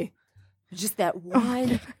fully. Just that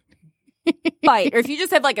one bite. Or if you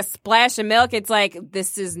just have like a splash of milk, it's like,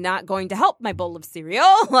 this is not going to help my bowl of cereal.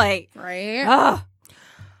 Like, Right? ugh.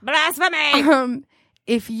 Blasphemy.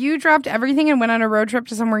 If you dropped everything and went on a road trip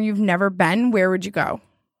to somewhere you've never been, where would you go?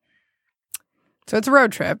 So it's a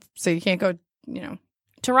road trip, so you can't go, you know.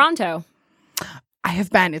 Toronto. I have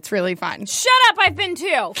been. It's really fun. Shut up, I've been too.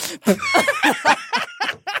 I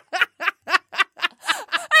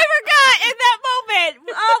forgot in that moment.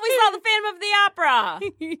 Oh, we saw the Phantom of the Opera.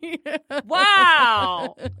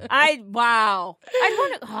 Wow. Wow. I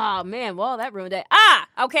want to, oh man, well, that ruined it.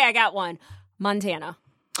 Okay, I got one. Montana.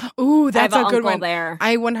 Ooh, that's I have a an good uncle one. there.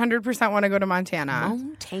 I 100% want to go to Montana.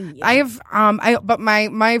 Montana. I have but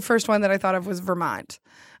my first one that I thought of was Vermont.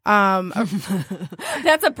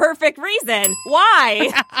 That's a perfect reason.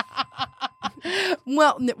 Why?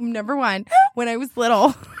 Well, number one, when I was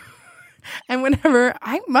little, and whenever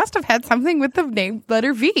I must have had something with the name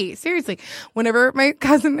letter V. Seriously, whenever my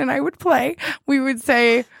cousin and I would play, I would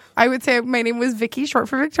say my name was Vicky, short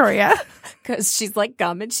for Victoria, Because she's like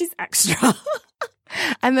gum and she's extra.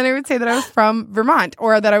 and then I would say that I was from Vermont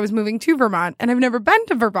or that I was moving to Vermont, and I've never been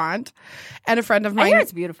to Vermont. And a friend of I hear mine,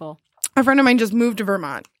 it's beautiful. just moved to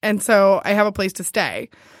Vermont, and so I have a place to stay.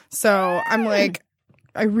 So I'm like,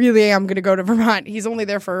 I really am going to go to Vermont. He's only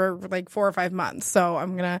there for like 4 or 5 months. So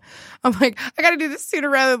I'm like, I got to do this sooner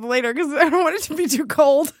rather than later because I don't want it to be too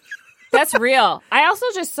cold. That's real. I also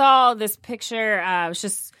just saw this picture. I was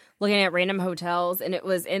just looking at random hotels, and it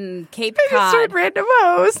was in Cape I just heard Cod. random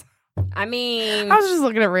hoes. I mean, I was just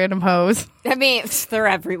looking at random hoes. they're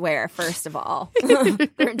everywhere, first of all.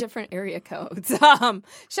 They're in different area codes.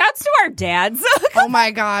 Shouts to our dads. Oh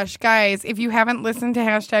my gosh, guys. If you haven't listened to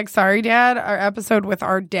hashtag Sorry Dad, our episode with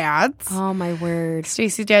our dads, Oh, my word.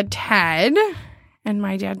 Stacey's dad, Ted, and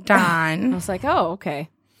my dad, I Don. was like, oh, okay.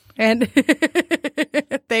 And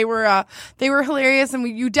they were hilarious. And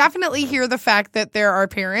you definitely hear the fact that there are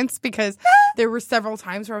parents because there were several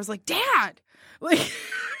times where I was like, Dad, like,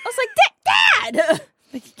 I was like, Dad!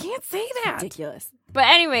 like you can't say that. Ridiculous. But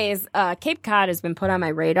anyways, Cape Cod has been put on my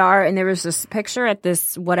radar, and there was this picture at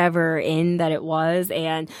this whatever inn that it was.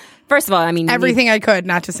 And first of all, I mean, Everything I could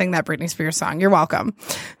not to sing that Britney Spears song. You're welcome.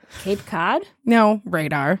 Cape Cod? No,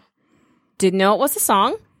 radar. Didn't know it was a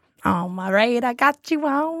song. On my radar, got you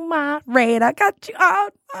on my radar, got you on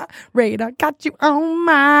my radar, got you on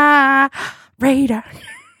my radar.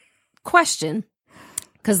 Question.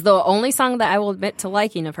 Because the only song that I will admit to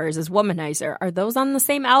liking of hers is Womanizer. Are those on the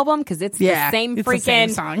same album? Because it's the same it's freaking the same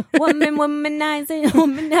song. Womanizer,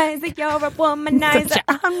 womanizer, you're a womanizer.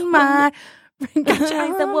 Got you on my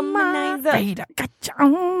Womanizer, womanizer. radar, got you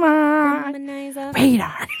on my Womanizer.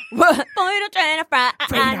 radar. Boy, don't try to find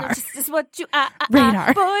Radar. just is what you are.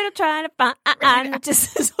 Radar. Boy, don't try to find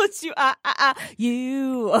just is what you are.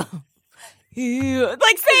 You.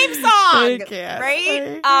 Like, same song. I can't.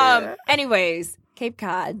 Right? I can't. Anyways, Cape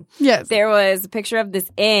Cod. Yes. There was a picture of this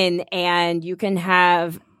inn, and you can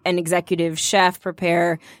have an executive chef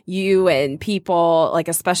prepare you and people like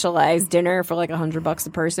a specialized dinner for like $100 a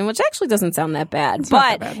person, which actually doesn't sound that bad. not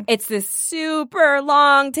But that bad. it's this super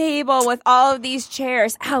long table with all of these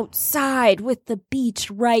chairs outside with the beach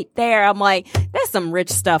right there. I'm like, that's some rich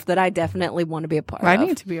stuff that I definitely want to be a part I of.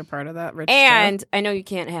 need to be a part of that, Rich. And I know you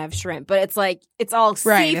can't have shrimp, but it's like it's all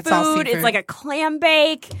Right, seafood. it's all seafood. It's like a clam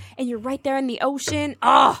bake, and you're right there in the ocean.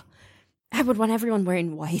 Oh, I would want everyone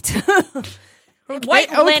wearing white.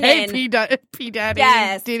 White linen. P Daddy,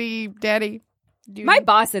 Yes. Diddy, Daddy. Dude. My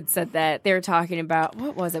boss had said that they were talking about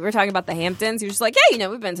what was it? We were talking about the Hamptons. He was just like, "Yeah, you know,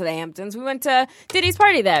 we've been to the Hamptons. We went to Diddy's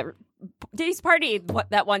party that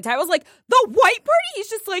one time." I was like, "The white party?" He's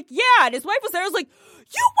just like, "Yeah." And his wife was there. I was like,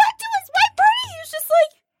 "You went to his white party?" He was just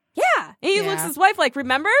like, "Yeah." And he Yeah. looks at his wife like,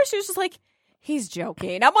 "Remember?" She was just like, "He's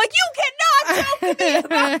joking." I'm like, "You cannot joke to me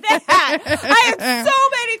about that." I have so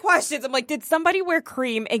many questions. I'm like, did somebody wear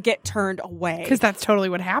cream and get turned away? Because that's totally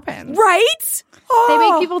what happens. Right? They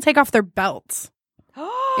make Oh. people take off their belts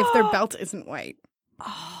if their belt isn't white.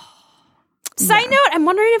 Side note, I'm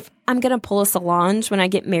wondering if I'm going to pull a Solange when I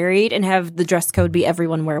get married and have the dress code be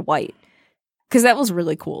everyone wear white. Because that was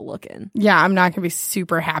really cool looking. Yeah, I'm not going to be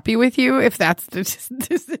super happy with you if that's the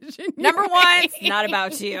decision. you Number one, make. it's not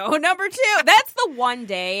about you. Number two, that's the one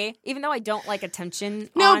day, even though I don't like attention.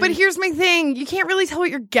 No, on- but here's my thing. You can't really tell what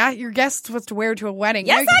your guest's supposed to wear to a wedding.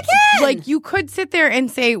 Yes, Like- I can! Like, you could sit there and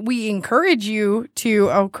say, we encourage you to...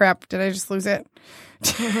 Oh, crap. Did I just lose it?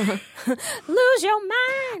 lose your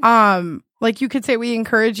mind. Like, you could say, we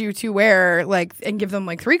encourage you to wear, like, and give them,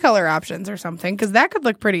 like, 3 color options or something, because that could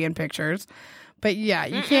look pretty in pictures. But, yeah,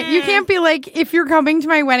 you can't be like, if you're coming to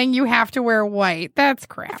my wedding, you have to wear white. That's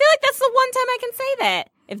crap. I feel like that's the one time I can say that.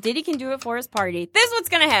 If Diddy can do it for his party, this is what's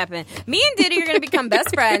going to happen. Me and Diddy are going to become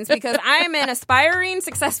best friends because I am an aspiring,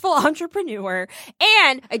 successful entrepreneur,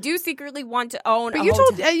 and I do secretly want to own But a you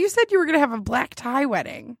hotel. you said you were going to have a black tie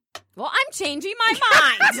wedding. Well, I'm changing my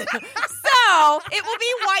mind. So, it will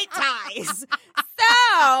be white ties.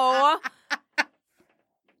 So,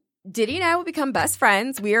 Diddy and I will become best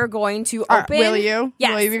friends. We are going to open... Will you?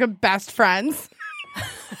 Yes. Will you become best friends?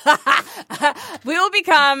 We will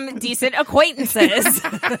become decent acquaintances.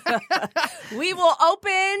 We will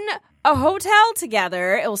open a hotel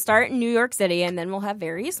together. It will start in New York City, and then we'll have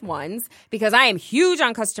various ones because I am huge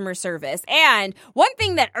on customer service. And one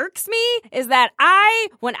thing that irks me is that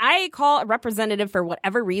when I call a representative for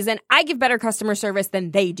whatever reason, I give better customer service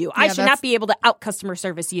than they do. I Yeah, should that's- not be able to out customer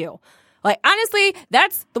service you. Like, honestly,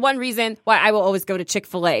 that's the one reason why I will always go to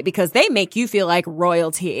Chick-fil-A, because they make you feel like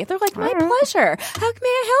royalty. They're like, my pleasure. How may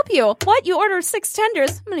I help you? What? You ordered 6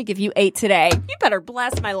 tenders? I'm going to give you 8 today. You better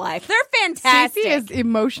bless my life. They're fantastic. Stacey is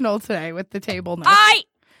emotional today with the table knife.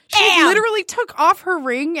 She She literally took off her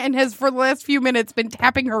ring and has, for the last few minutes, been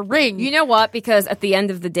tapping her ring. You know what? Because at the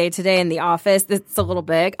end of the day today in the office, it's a little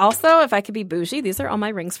big. Also, if I could be bougie, these are all my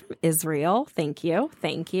rings from Israel. Thank you.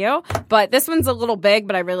 Thank you. But this one's a little big,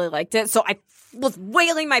 but I really liked it. So I was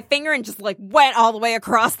wailing my finger and just like went all the way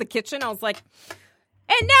across the kitchen. I was like,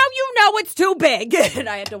 and now you know it's too big. And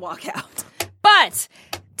I had to walk out. But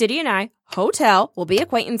Diddy and I, hotel, we'll be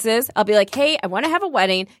acquaintances. I'll be like, hey, I want to have a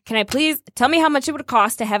wedding. Can I please tell me how much it would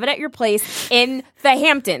cost to have it at your place in the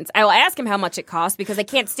Hamptons? I will ask him how much it costs because I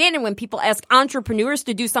can't stand it when people ask entrepreneurs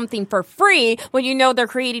to do something for free when you know they're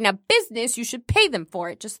creating a business. You should pay them for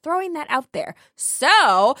it. Just throwing that out there.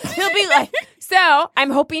 So he'll be like, so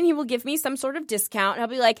I'm hoping he will give me some sort of discount. And I'll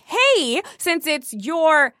be like, hey, since it's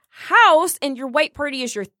your house and your white party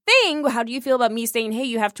is your thing, how do you feel about me saying, hey,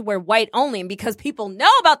 you have to wear white only? And because people know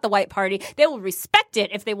about the white party, they will respect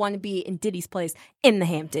it if they want to be in Diddy's place in the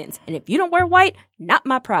Hamptons. And if you don't wear white, not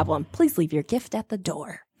my problem. Please leave your gift at the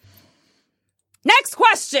door. Next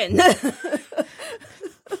question.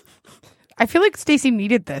 I feel like Stacey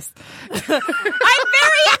needed this. I'm very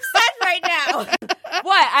upset right now.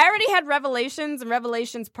 What? I already had Revelations and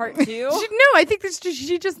Revelations Part 2. No, I think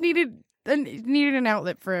she just needed an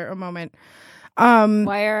outlet for a moment.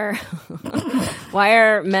 Why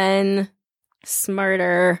are men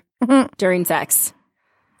smarter during sex?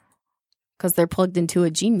 Because they're plugged into a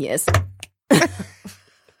genius.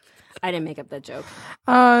 I didn't make up that joke.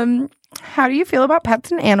 How do you feel about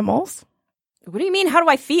pets and animals? What do you mean? How do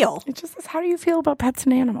I feel? It just says, how do you feel about pets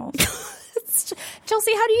and animals?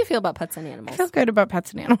 Chelsea, how do you feel about pets and animals? I feel good about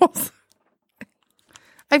pets and animals.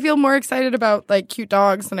 I feel more excited about like cute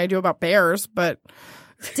dogs than I do about bears, but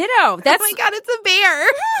Ditto. That's oh my god, it's a bear.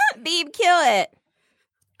 Beeb, kill it.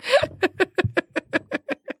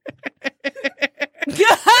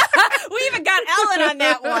 We even got Ellen on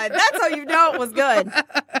that one. That's how you know it was good.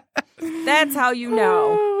 That's how you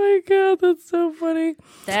know. Oh my god, that's so funny.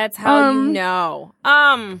 That's how you Um, know.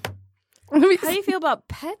 Let me How do you feel about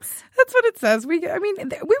pets? That's what it says. We were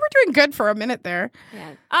doing good for a minute there.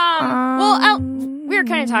 Yeah. We were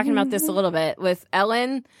kind of talking about this a little bit with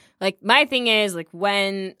Ellen. Like, my thing is, like,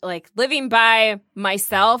 when, like, living by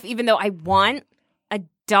myself, even though I want a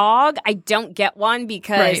dog, I don't get one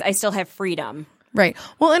because Right. I still have freedom. Right.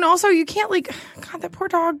 Well, and also you can't God, that poor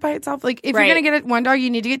dog by itself. Like, if Right. you're gonna get one dog, you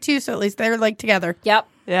need to get two, so at least they're like together. Yep.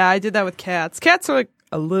 Yeah, I did that with cats. Cats are like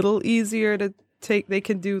a little easier to take. They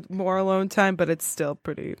can do more alone time, but it's still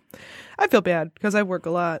pretty. I feel bad because I work a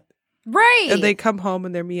lot, Right. and they come home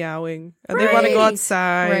and they're meowing, and they want to go Right.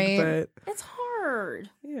 outside. Right. But It's hard.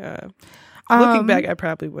 yeah, looking Um, back, I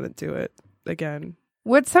probably wouldn't do it again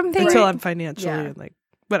What's something? until I'm financially Yeah. and like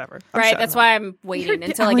whatever. I'm Right. shut That's up. why I'm waiting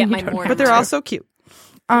until I Ellen, get you my don't Morty. have But they're to. also cute.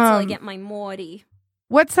 Until I get my Morty.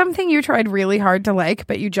 What's something you tried really hard to like,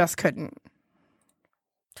 but you just couldn't?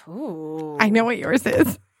 Ooh. I know what yours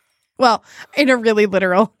is. Well, in a really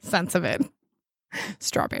literal sense of it,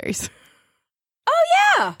 strawberries. Oh,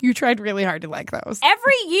 yeah. You tried really hard to like those,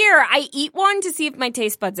 Every year I eat one to see if my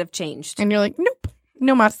taste buds have changed. and you're like, nope,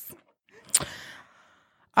 no muss.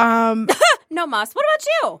 No muss. What about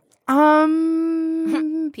you?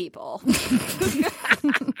 People.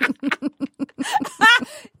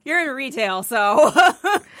 You're in retail, so.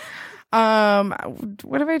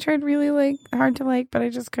 What have I tried really hard to like, but I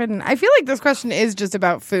just couldn't? I feel like this question is just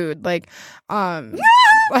about food. Like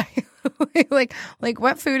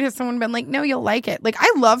what food has someone been like, no, you'll like it? Like,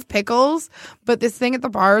 I love pickles, but this thing at the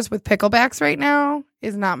bars with picklebacks right now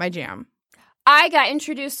is not my jam. I got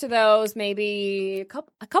introduced to those maybe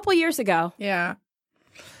a couple years ago. Yeah.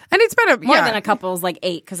 And it's been More than a couple. It was like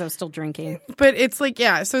 8 because I was still drinking. but it's like,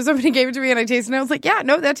 yeah. So somebody gave it to me and I tasted it. And I was like, yeah,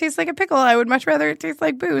 no, that tastes like a pickle. I would much rather it taste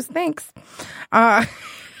like booze. Thanks. But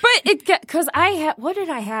because what did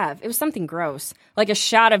I have? It was something gross. Like a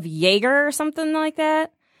shot of Jaeger or something like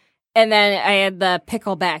that. And then I had the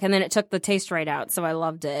pickle back and then it took the taste right out. So I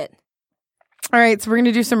loved it. All right. So we're going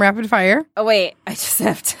to do some rapid fire. Oh, wait. I just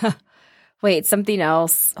have to. Wait, something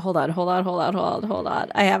else. Hold on.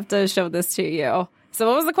 I have to show this to you. So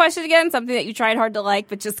what was the question again? Something that you tried hard to like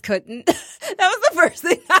but just couldn't? That was the first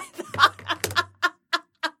thing I thought.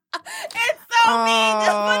 It's so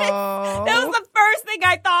mean. That was the first thing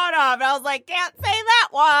I thought of. And I was like, can't say that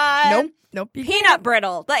one. Nope. You Peanut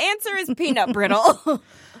brittle. The answer is peanut brittle. All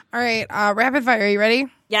right. Rapid fire. Are you ready?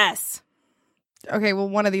 Yes. Okay. Well,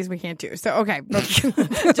 one of these we can't do. So, okay.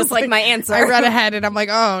 Just like my answer. I read ahead and I'm like,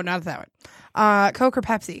 oh, not that one. Coke or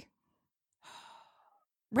Pepsi?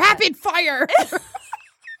 Rapid fire.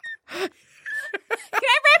 Can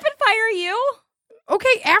I rapid fire you?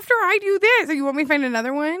 Okay. After I do this, you want me to find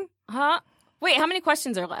another one? Huh? Wait, how many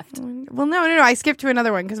questions are left? Well, no. I skipped to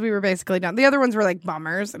another one because we were basically done. The other ones were like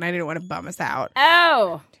bummers, and I didn't want to bum us out.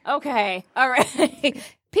 Oh, okay. All right.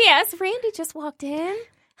 P.S. Randy just walked in.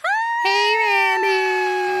 Hey,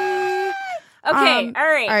 Randy. Okay, all right. All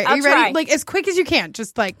right. I'll Are you ready? try. Like as quick as you can.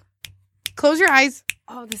 Just like close your eyes.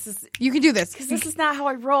 Oh, this is You can do this. is not how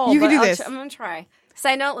I roll. You can but do this. I'm gonna try.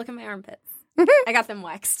 Side note: look at my armpits. I got them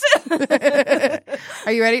waxed.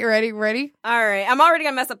 Are you ready? Ready? All right. I'm already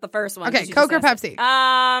gonna mess up the first one. Okay, 'cause you Coke just or asked it.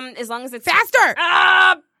 As long as it's Faster.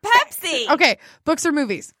 Pepsi. Okay. Books or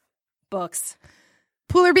movies? Books.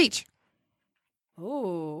 Pool or beach?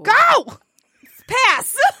 Ooh. Go.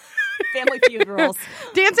 Pass. Family Feud rules.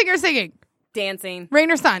 Dancing or singing? Dancing.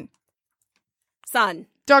 Rain or sun? Sun.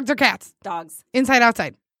 Dogs or cats? Dogs. Inside,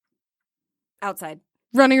 outside? Outside.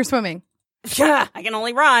 Running or swimming? Yeah, I can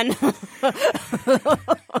only run. That's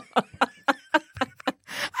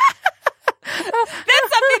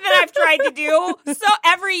something that I've tried to do. So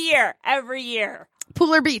every year.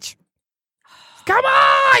 Pool or beach? Come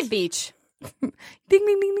on! Beach. Ding, ding,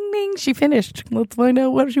 ding, ding, ding. She finished. Let's find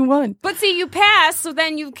out what she won. But see, you pass, so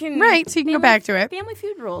then you can... Right, so you can go back to it. Family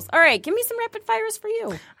Feud rules. All right, give me some rapid fires for you.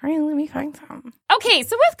 All right, let me find some. Okay,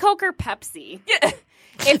 so with Coke or Pepsi, if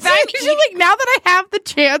I'm Usually, like, now that I have the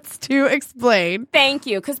chance to explain. Thank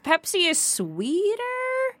you, because Pepsi is sweeter.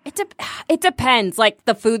 It depends, like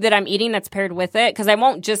the food that I'm eating that's paired with it, because I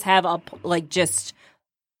won't just have just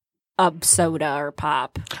a soda or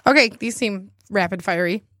pop. Okay, these seem rapid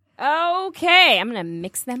fiery. Okay, I'm gonna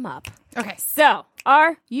mix them up. Okay. So,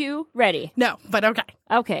 are you ready? No, but okay.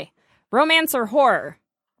 Okay, romance or horror?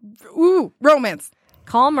 Ooh, romance.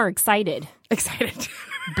 Calm or excited? Excited.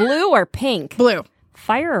 Blue or pink? Blue.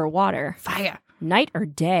 Fire or water? Fire. Night or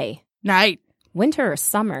day? Night. Winter or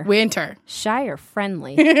summer? Winter. Shy or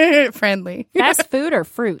friendly? Friendly. Fast food or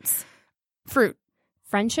fruits? Fruit.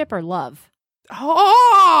 Friendship or love?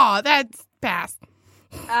 Oh, that's pass.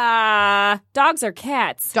 Dogs or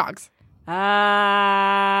cats? Dogs.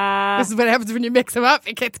 No, This is what happens when you mix them up.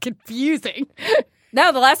 It gets confusing.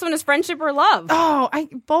 the last one is friendship or love. Oh,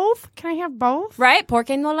 both? Can I have both? Right?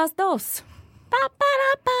 Porque no las dos?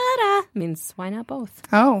 Ba-ba-da-ba-da. Means why not both?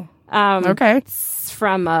 Oh, Um, okay. It's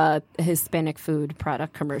from a Hispanic food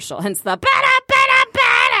product commercial, hence the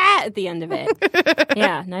ba-da-ba-da-ba-da at the end of it.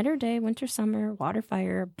 Yeah, night or day, winter, summer, water,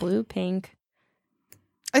 fire, blue, pink.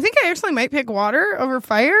 I think I actually might pick water over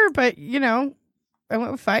fire, but, I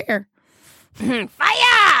went with fire.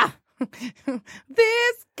 Fire!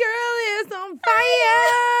 This girl is on fire.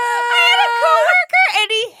 I had a coworker, and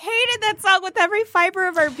he hated that song with every fiber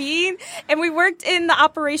of our being. And we worked in the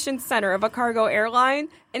operations center of a cargo airline.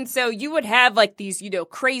 And so you would have like these,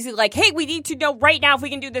 crazy, like, hey, we need to know right now if we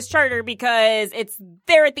can do this charter because it's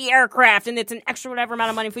there at the aircraft and it's an extra whatever amount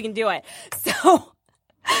of money if we can do it. So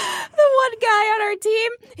the one guy on our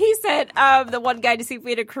team, he said, the one guy to see if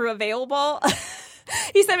we had a crew available.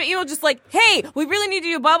 He sent me an email just like, hey, we really need to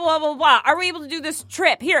do blah, blah, blah, blah. Are we able to do this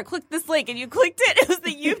trip? Here, click this link. And you clicked it. It was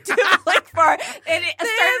the YouTube link for it. And it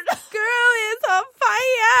started. This girl is on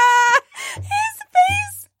fire. His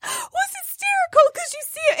face was hysterical because you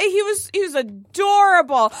see it. He was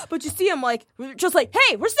adorable. But you see him like, just like,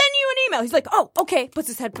 hey, we're sending you an email. He's like, oh, okay. Puts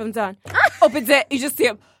his headphones on. Opens it. You just see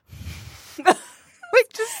him. Like,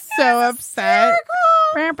 just so upset.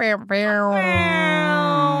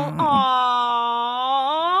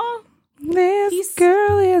 Aww. This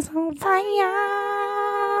girl is on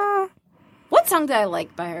fire. What song did I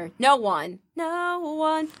like by her? No one. No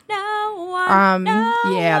one. No one.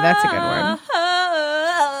 Yeah, that's a good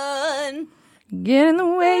one. Get in the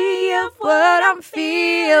way of what I'm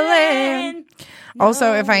feeling.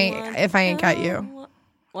 Also, if I ain't got you.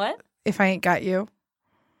 What? If I ain't got you.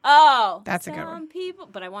 Oh, That's a good one. Some people,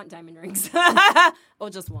 but I want diamond rings. Oh,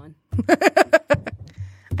 just one. I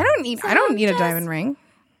don't need a diamond ring.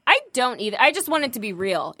 I don't either. I just want it to be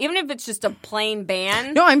real, even if it's just a plain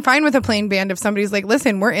band. No, I'm fine with a plain band if somebody's like,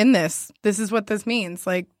 listen, we're in this. This is what this means.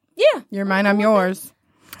 Like, Yeah, you're mine, I'm yours.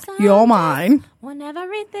 You're mine. Want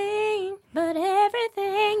everything, but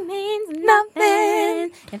everything means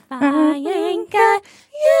nothing if I ain't got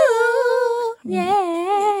you. Yeah,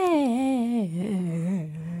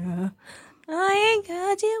 I ain't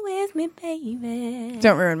got you with me, baby.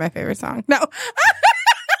 Don't ruin my favorite song. No.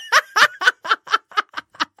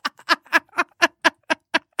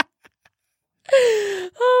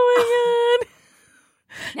 Oh my God.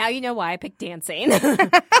 Now you know why I picked dancing.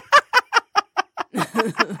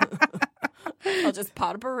 I'll just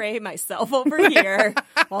pot a beret myself over here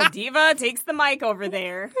while Diva takes the mic over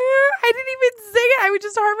there. I didn't even sing it. I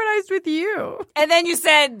just harmonized with you. And then you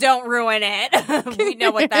said, don't ruin it. We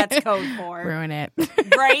know what that's code for. Ruin it.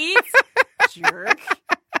 Right? Jerk.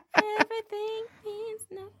 Everything means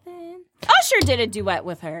nothing. Usher did a duet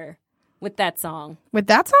with her with that song. With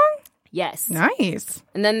that song? Yes. Nice.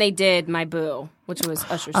 And then they did My Boo, which was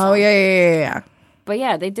Usher's song. Oh, yeah. But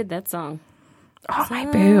yeah, they did that song. Oh, my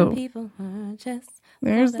Some boo. people are just...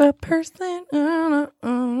 There's the person.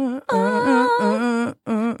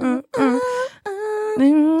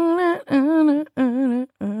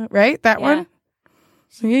 Right? That Yeah. one?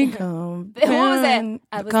 We come. What was it?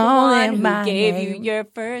 I was the one who my gave name. you your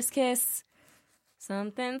first kiss.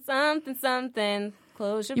 Something, something, something.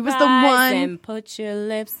 Close your He was eyes the one- and put your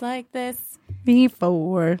lips like this.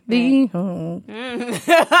 Before the home.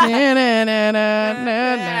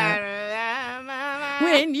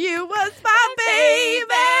 When you was my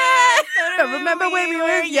baby. I remember when we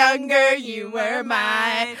were younger, you were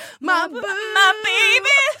mine. My boo. My baby.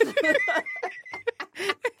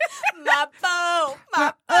 My boo.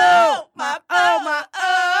 My oh. My oh. My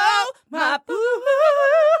oh. My boo.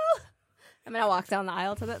 I'm going to walk down the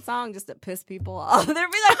aisle to that song just to piss people off. They'll be like,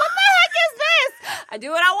 what the heck is this? I do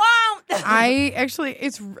what I want. I actually,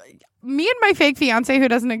 it's me and my fake fiance who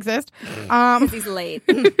doesn't exist. He's late.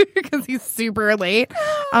 Because he's super late.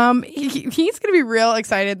 He's gonna be real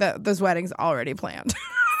excited that this wedding's already planned.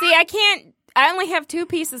 See, I only have 2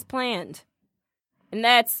 pieces planned. And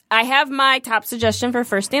that's, I have my top suggestion for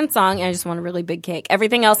first dance song, and I just want a really big cake.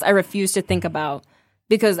 Everything else I refuse to think about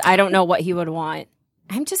because I don't know what he would want.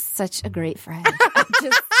 I'm just such a great friend. I'm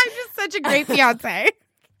just such a great fiance.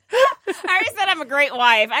 I already said I'm a great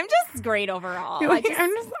wife. I'm just great overall. I'm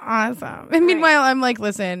just awesome. And meanwhile, I'm like,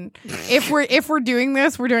 listen, if we're doing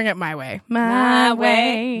this, we're doing it my way. My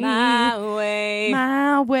way. My way.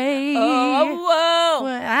 My way. Oh, whoa.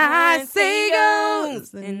 What I say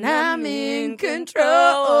goes, and I'm in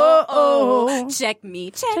control. Check me.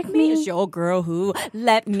 It's your girl who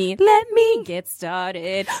let me get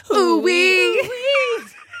started. Ooh-wee.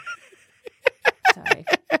 Sorry.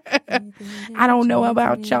 but I don't know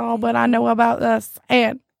about y'all, but I know about us.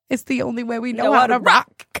 And it's the only way we know how to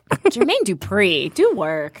rock. Jermaine Dupri, do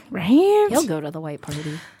work. Right? He'll go to the white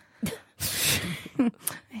party.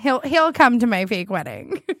 He'll come to my fake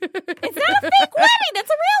wedding. It's not a fake wedding. It's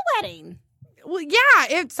a real wedding. Well,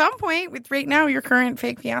 yeah, at some point with right now your current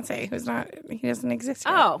fake fiance he doesn't exist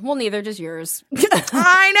yet. Oh, well, neither does yours.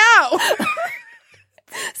 I know.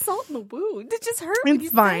 Salt in the wound. It just hurt. when you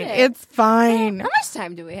It's fine. said it. It's fine. How much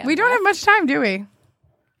time do we have? We don't have much time, do we?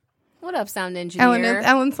 What up, sound engineer?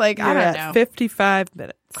 Ellen's like, I You're don't at know. 55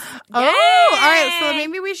 minutes. Oh, all right. So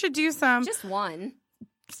maybe we should do some. Just one.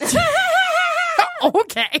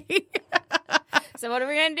 Okay. So what are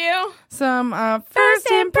we gonna do? Some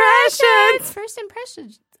first impressions. First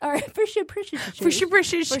impressions. All right. First impressions. First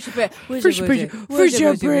impressions. First First impressions. First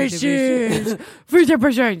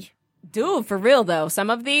impressions. Dude, for real though,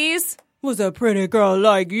 some of these was a pretty girl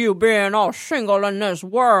like you being all single in this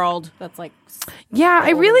world. That's like, Yeah,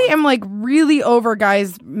 I really am like really over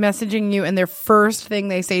guys messaging you and their first thing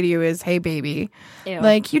they say to you is, "Hey, baby." ew.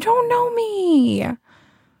 Like, you don't know me.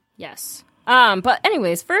 Yes. But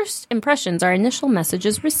anyways, first impressions are initial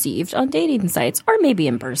messages received on dating sites or maybe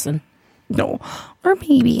in person. No. Or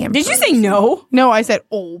maybe. Did you say no? No, I said,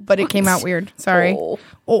 oh, but it came out weird. Sorry. Oh.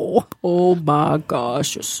 Oh my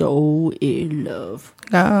gosh, you're so in love.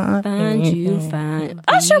 Find you fine.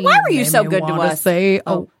 Usher, why were you so good to us? Say,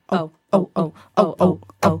 Oh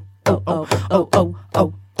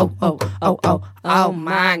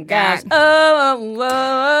my gosh. So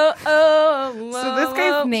this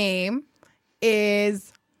guy's name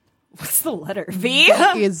is What's the letter? V?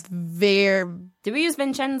 is very Did we use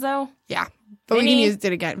Vincenzo? yeah. But we can Vinny? use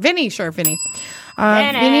it again. Vinny, sure, Vinny.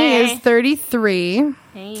 Vinny. Vinny is 33.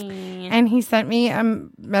 Hey. And he sent me a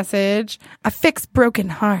message, I fix broken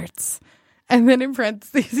hearts. And then in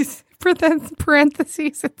parentheses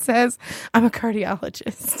it says, I'm a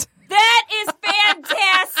cardiologist. That is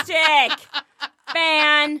fantastic.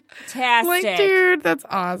 Fantastic. Like, dude, that's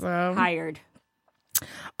awesome. Hired.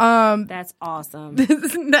 Um, That's awesome.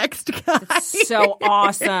 this next guy. So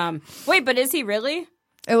awesome. Wait, but is he really?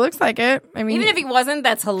 It looks like it. I mean, Even if he wasn't,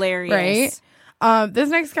 that's hilarious. right? This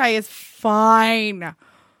next guy is fine.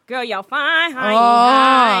 Girl, y'all fine.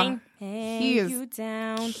 Oh, Hey, he is you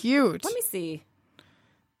down. Cute. Let me see.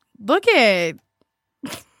 Look at.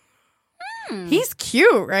 He's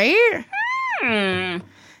cute, right?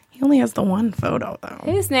 He only has the one photo though.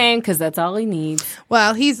 His name, because that's all he needs.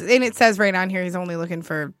 Well, and it says right on here he's only looking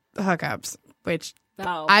for hookups, which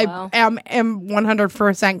Oh, I well. am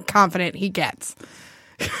 100% confident he gets.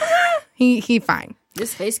 he fine.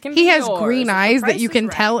 This face can be He has yours green if the eyes that price you is can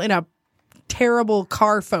right. tell in a terrible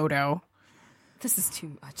car photo. This is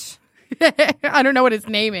too much. I don't know what his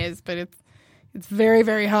name is, but it's very,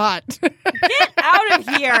 very hot. Get out of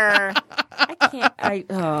here. I can't.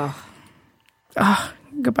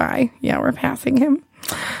 Goodbye. Yeah, we're passing him.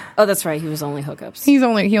 Oh, that's right. He was only hookups. He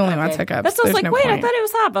only wants Okay. hookups. That's what I was There's like, no wait, I point. thought it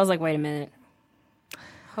was hot. But I was like, wait a minute.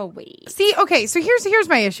 Oh, wait. See, okay, so here's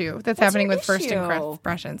my issue that's happening your with first issue?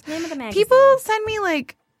 impressions. Name of the magazine. People send me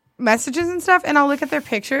like messages and stuff, and I'll look at their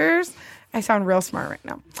pictures. I sound real smart right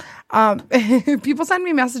now. People send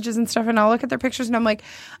me messages and stuff, and I'll look at their pictures, and I'm like,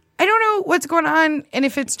 I don't know what's going on, and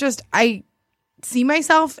if it's just I see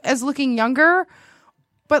myself as looking younger,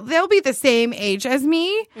 but they'll be the same age as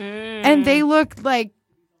me, and they look like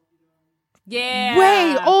Yeah.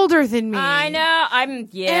 way older than me. I know.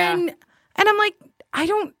 Yeah. And I'm like, I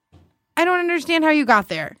don't understand how you got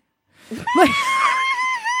there.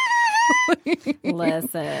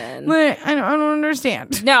 Listen. Like, I don't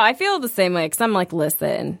understand. No, I feel the same way because I'm like,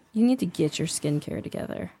 listen, you need to get your skincare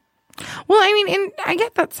together. Well, I mean, and I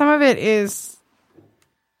get that some of it's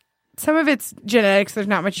genetics. There's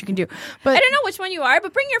not much you can do. But I don't know which one you are,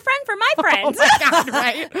 but bring your friend for my friends. Oh my God,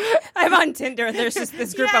 right? I'm on Tinder and there's just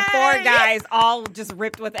this group of poor Yay! guys all just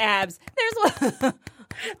ripped with abs. There's one.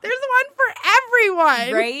 There's one for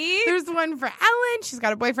everyone. Right? There's one for Ellen. She's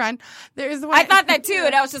got a boyfriend. There's one. I thought that too,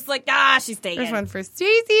 and I was just like, she's taken. There's one for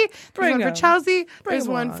Stacey. There's Bring one for 'em. Chelsea. There's Bring 'em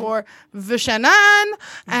one on. for Vishanan.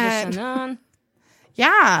 And Shannon.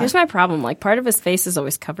 yeah. Here's my problem. Like, part of his face is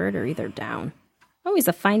always covered or either down. Oh, he's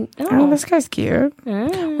a fine. Oh, Oh. this guy's cute. We're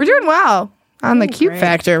doing well on the cute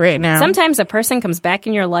factor right now. Sometimes a person comes back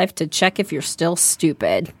in your life to check if you're still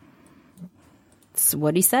stupid. That's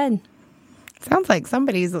what he said. Sounds like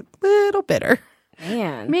somebody's a little bitter.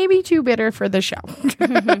 Man. Maybe too bitter for the show.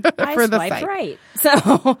 I for the swiped site. right.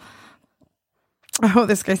 So, Oh,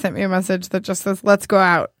 this guy sent me a message that just says, let's go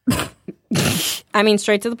out. I mean,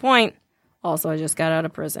 straight to the point. Also, I just got out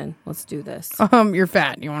of prison. Let's do this. You're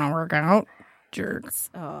fat. You want to work out?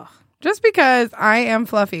 Jerks. Oh, Just because I am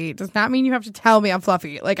fluffy does not mean you have to tell me I'm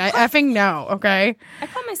fluffy. Like, I effing know, okay? I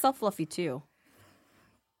call myself fluffy too.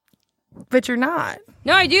 But you're not.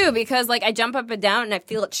 No, I do because like I jump up and down and I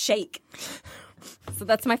feel it shake. So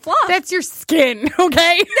that's my fluff. That's your skin,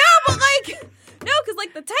 okay? no, but like no, because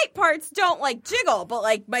like the tight parts don't like jiggle, but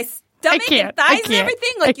like my stomach and thighs and everything,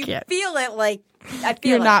 like you feel it. Like I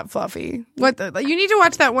feel You're it. not fluffy. What? You need to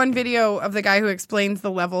watch that one video of the guy who explains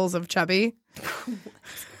the levels of chubby.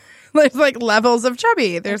 There's like levels of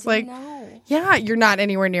chubby. There's like, No. yeah, you're not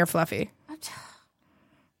anywhere near fluffy.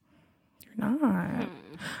 You're not.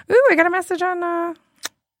 Ooh, I got a message on. On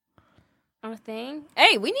a thing.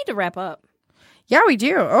 Hey, we need to wrap up. Yeah, we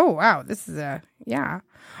do. Oh wow, this is yeah.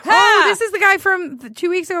 Ha! Oh, this is the guy from 2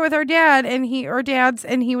 weeks ago with our dad, and he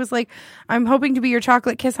was like, "I'm hoping to be your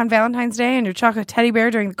chocolate kiss on Valentine's Day and your chocolate teddy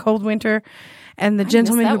bear during the cold winter, and the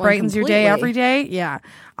gentleman that who one brightens your day completely. every day." Yeah.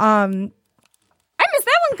 I missed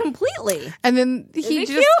that one completely. And then he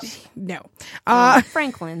just no.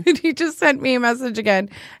 Franklin. He just sent me a message again,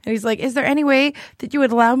 and he's like, "Is there any way that you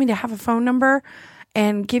would allow me to have a phone number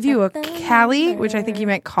and give you a Callie?" Which I think he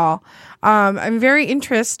meant call. I'm very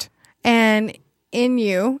interested in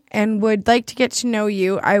you and would like to get to know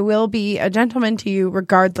you. I will be a gentleman to you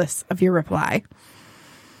regardless of your reply.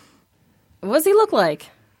 What does he look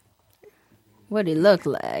like? What he look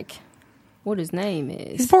like? What his name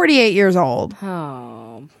is? He's 48 years old.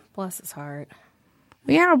 Oh, bless his heart.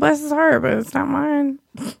 Yeah, bless his heart, but it's not mine.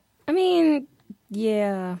 I mean,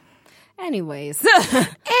 yeah. Anyways.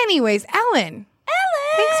 Anyways, Ellen.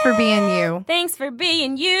 Thanks for being you. Thanks for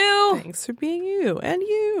being you. Thanks for being you and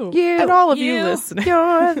you. You. And all of You. you listening.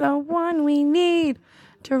 You're the one we need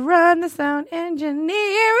to run the sound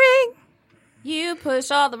engineering. You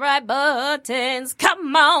push all the right buttons.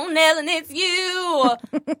 Come on, Ellen, it's you.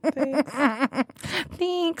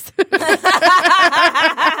 Thanks.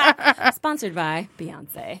 Sponsored by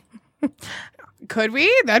Beyonce. Could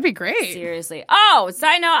we? That'd be great. Seriously. Oh,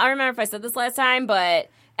 side note, I don't remember if I said this last time, but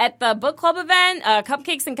at the book club event,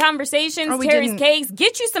 Cupcakes and Conversations, Oh, we Terry's didn't. Cakes,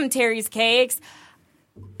 get you some Terry's Cakes.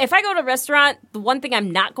 If I go to a restaurant, the one thing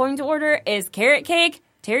I'm not going to order is carrot cake.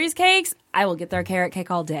 Terry's Cakes, I will get their carrot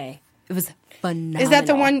cake all day. It was phenomenal. Is that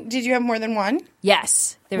the one? Did you have more than one?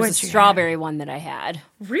 Yes. There was What'd a you strawberry one that I had.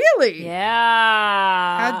 Really?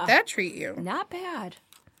 Yeah. How'd that treat you? Not bad.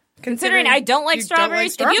 Considering I don't like you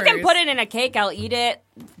strawberries, if you can put it in a cake, I'll eat it.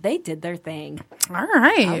 They did their thing. All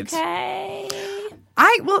right. Okay.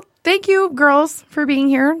 Well, thank you, girls, for being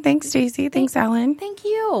here. Thanks, Stacey. Thanks, Ellen. Thank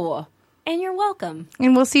you. And you're welcome.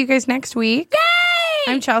 And we'll see you guys next week.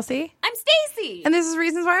 Yay! I'm Chelsea. I'm Stacy. And this is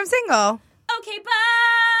Reasons Why I'm Single. Okay, bye.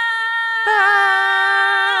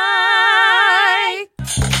 Bye.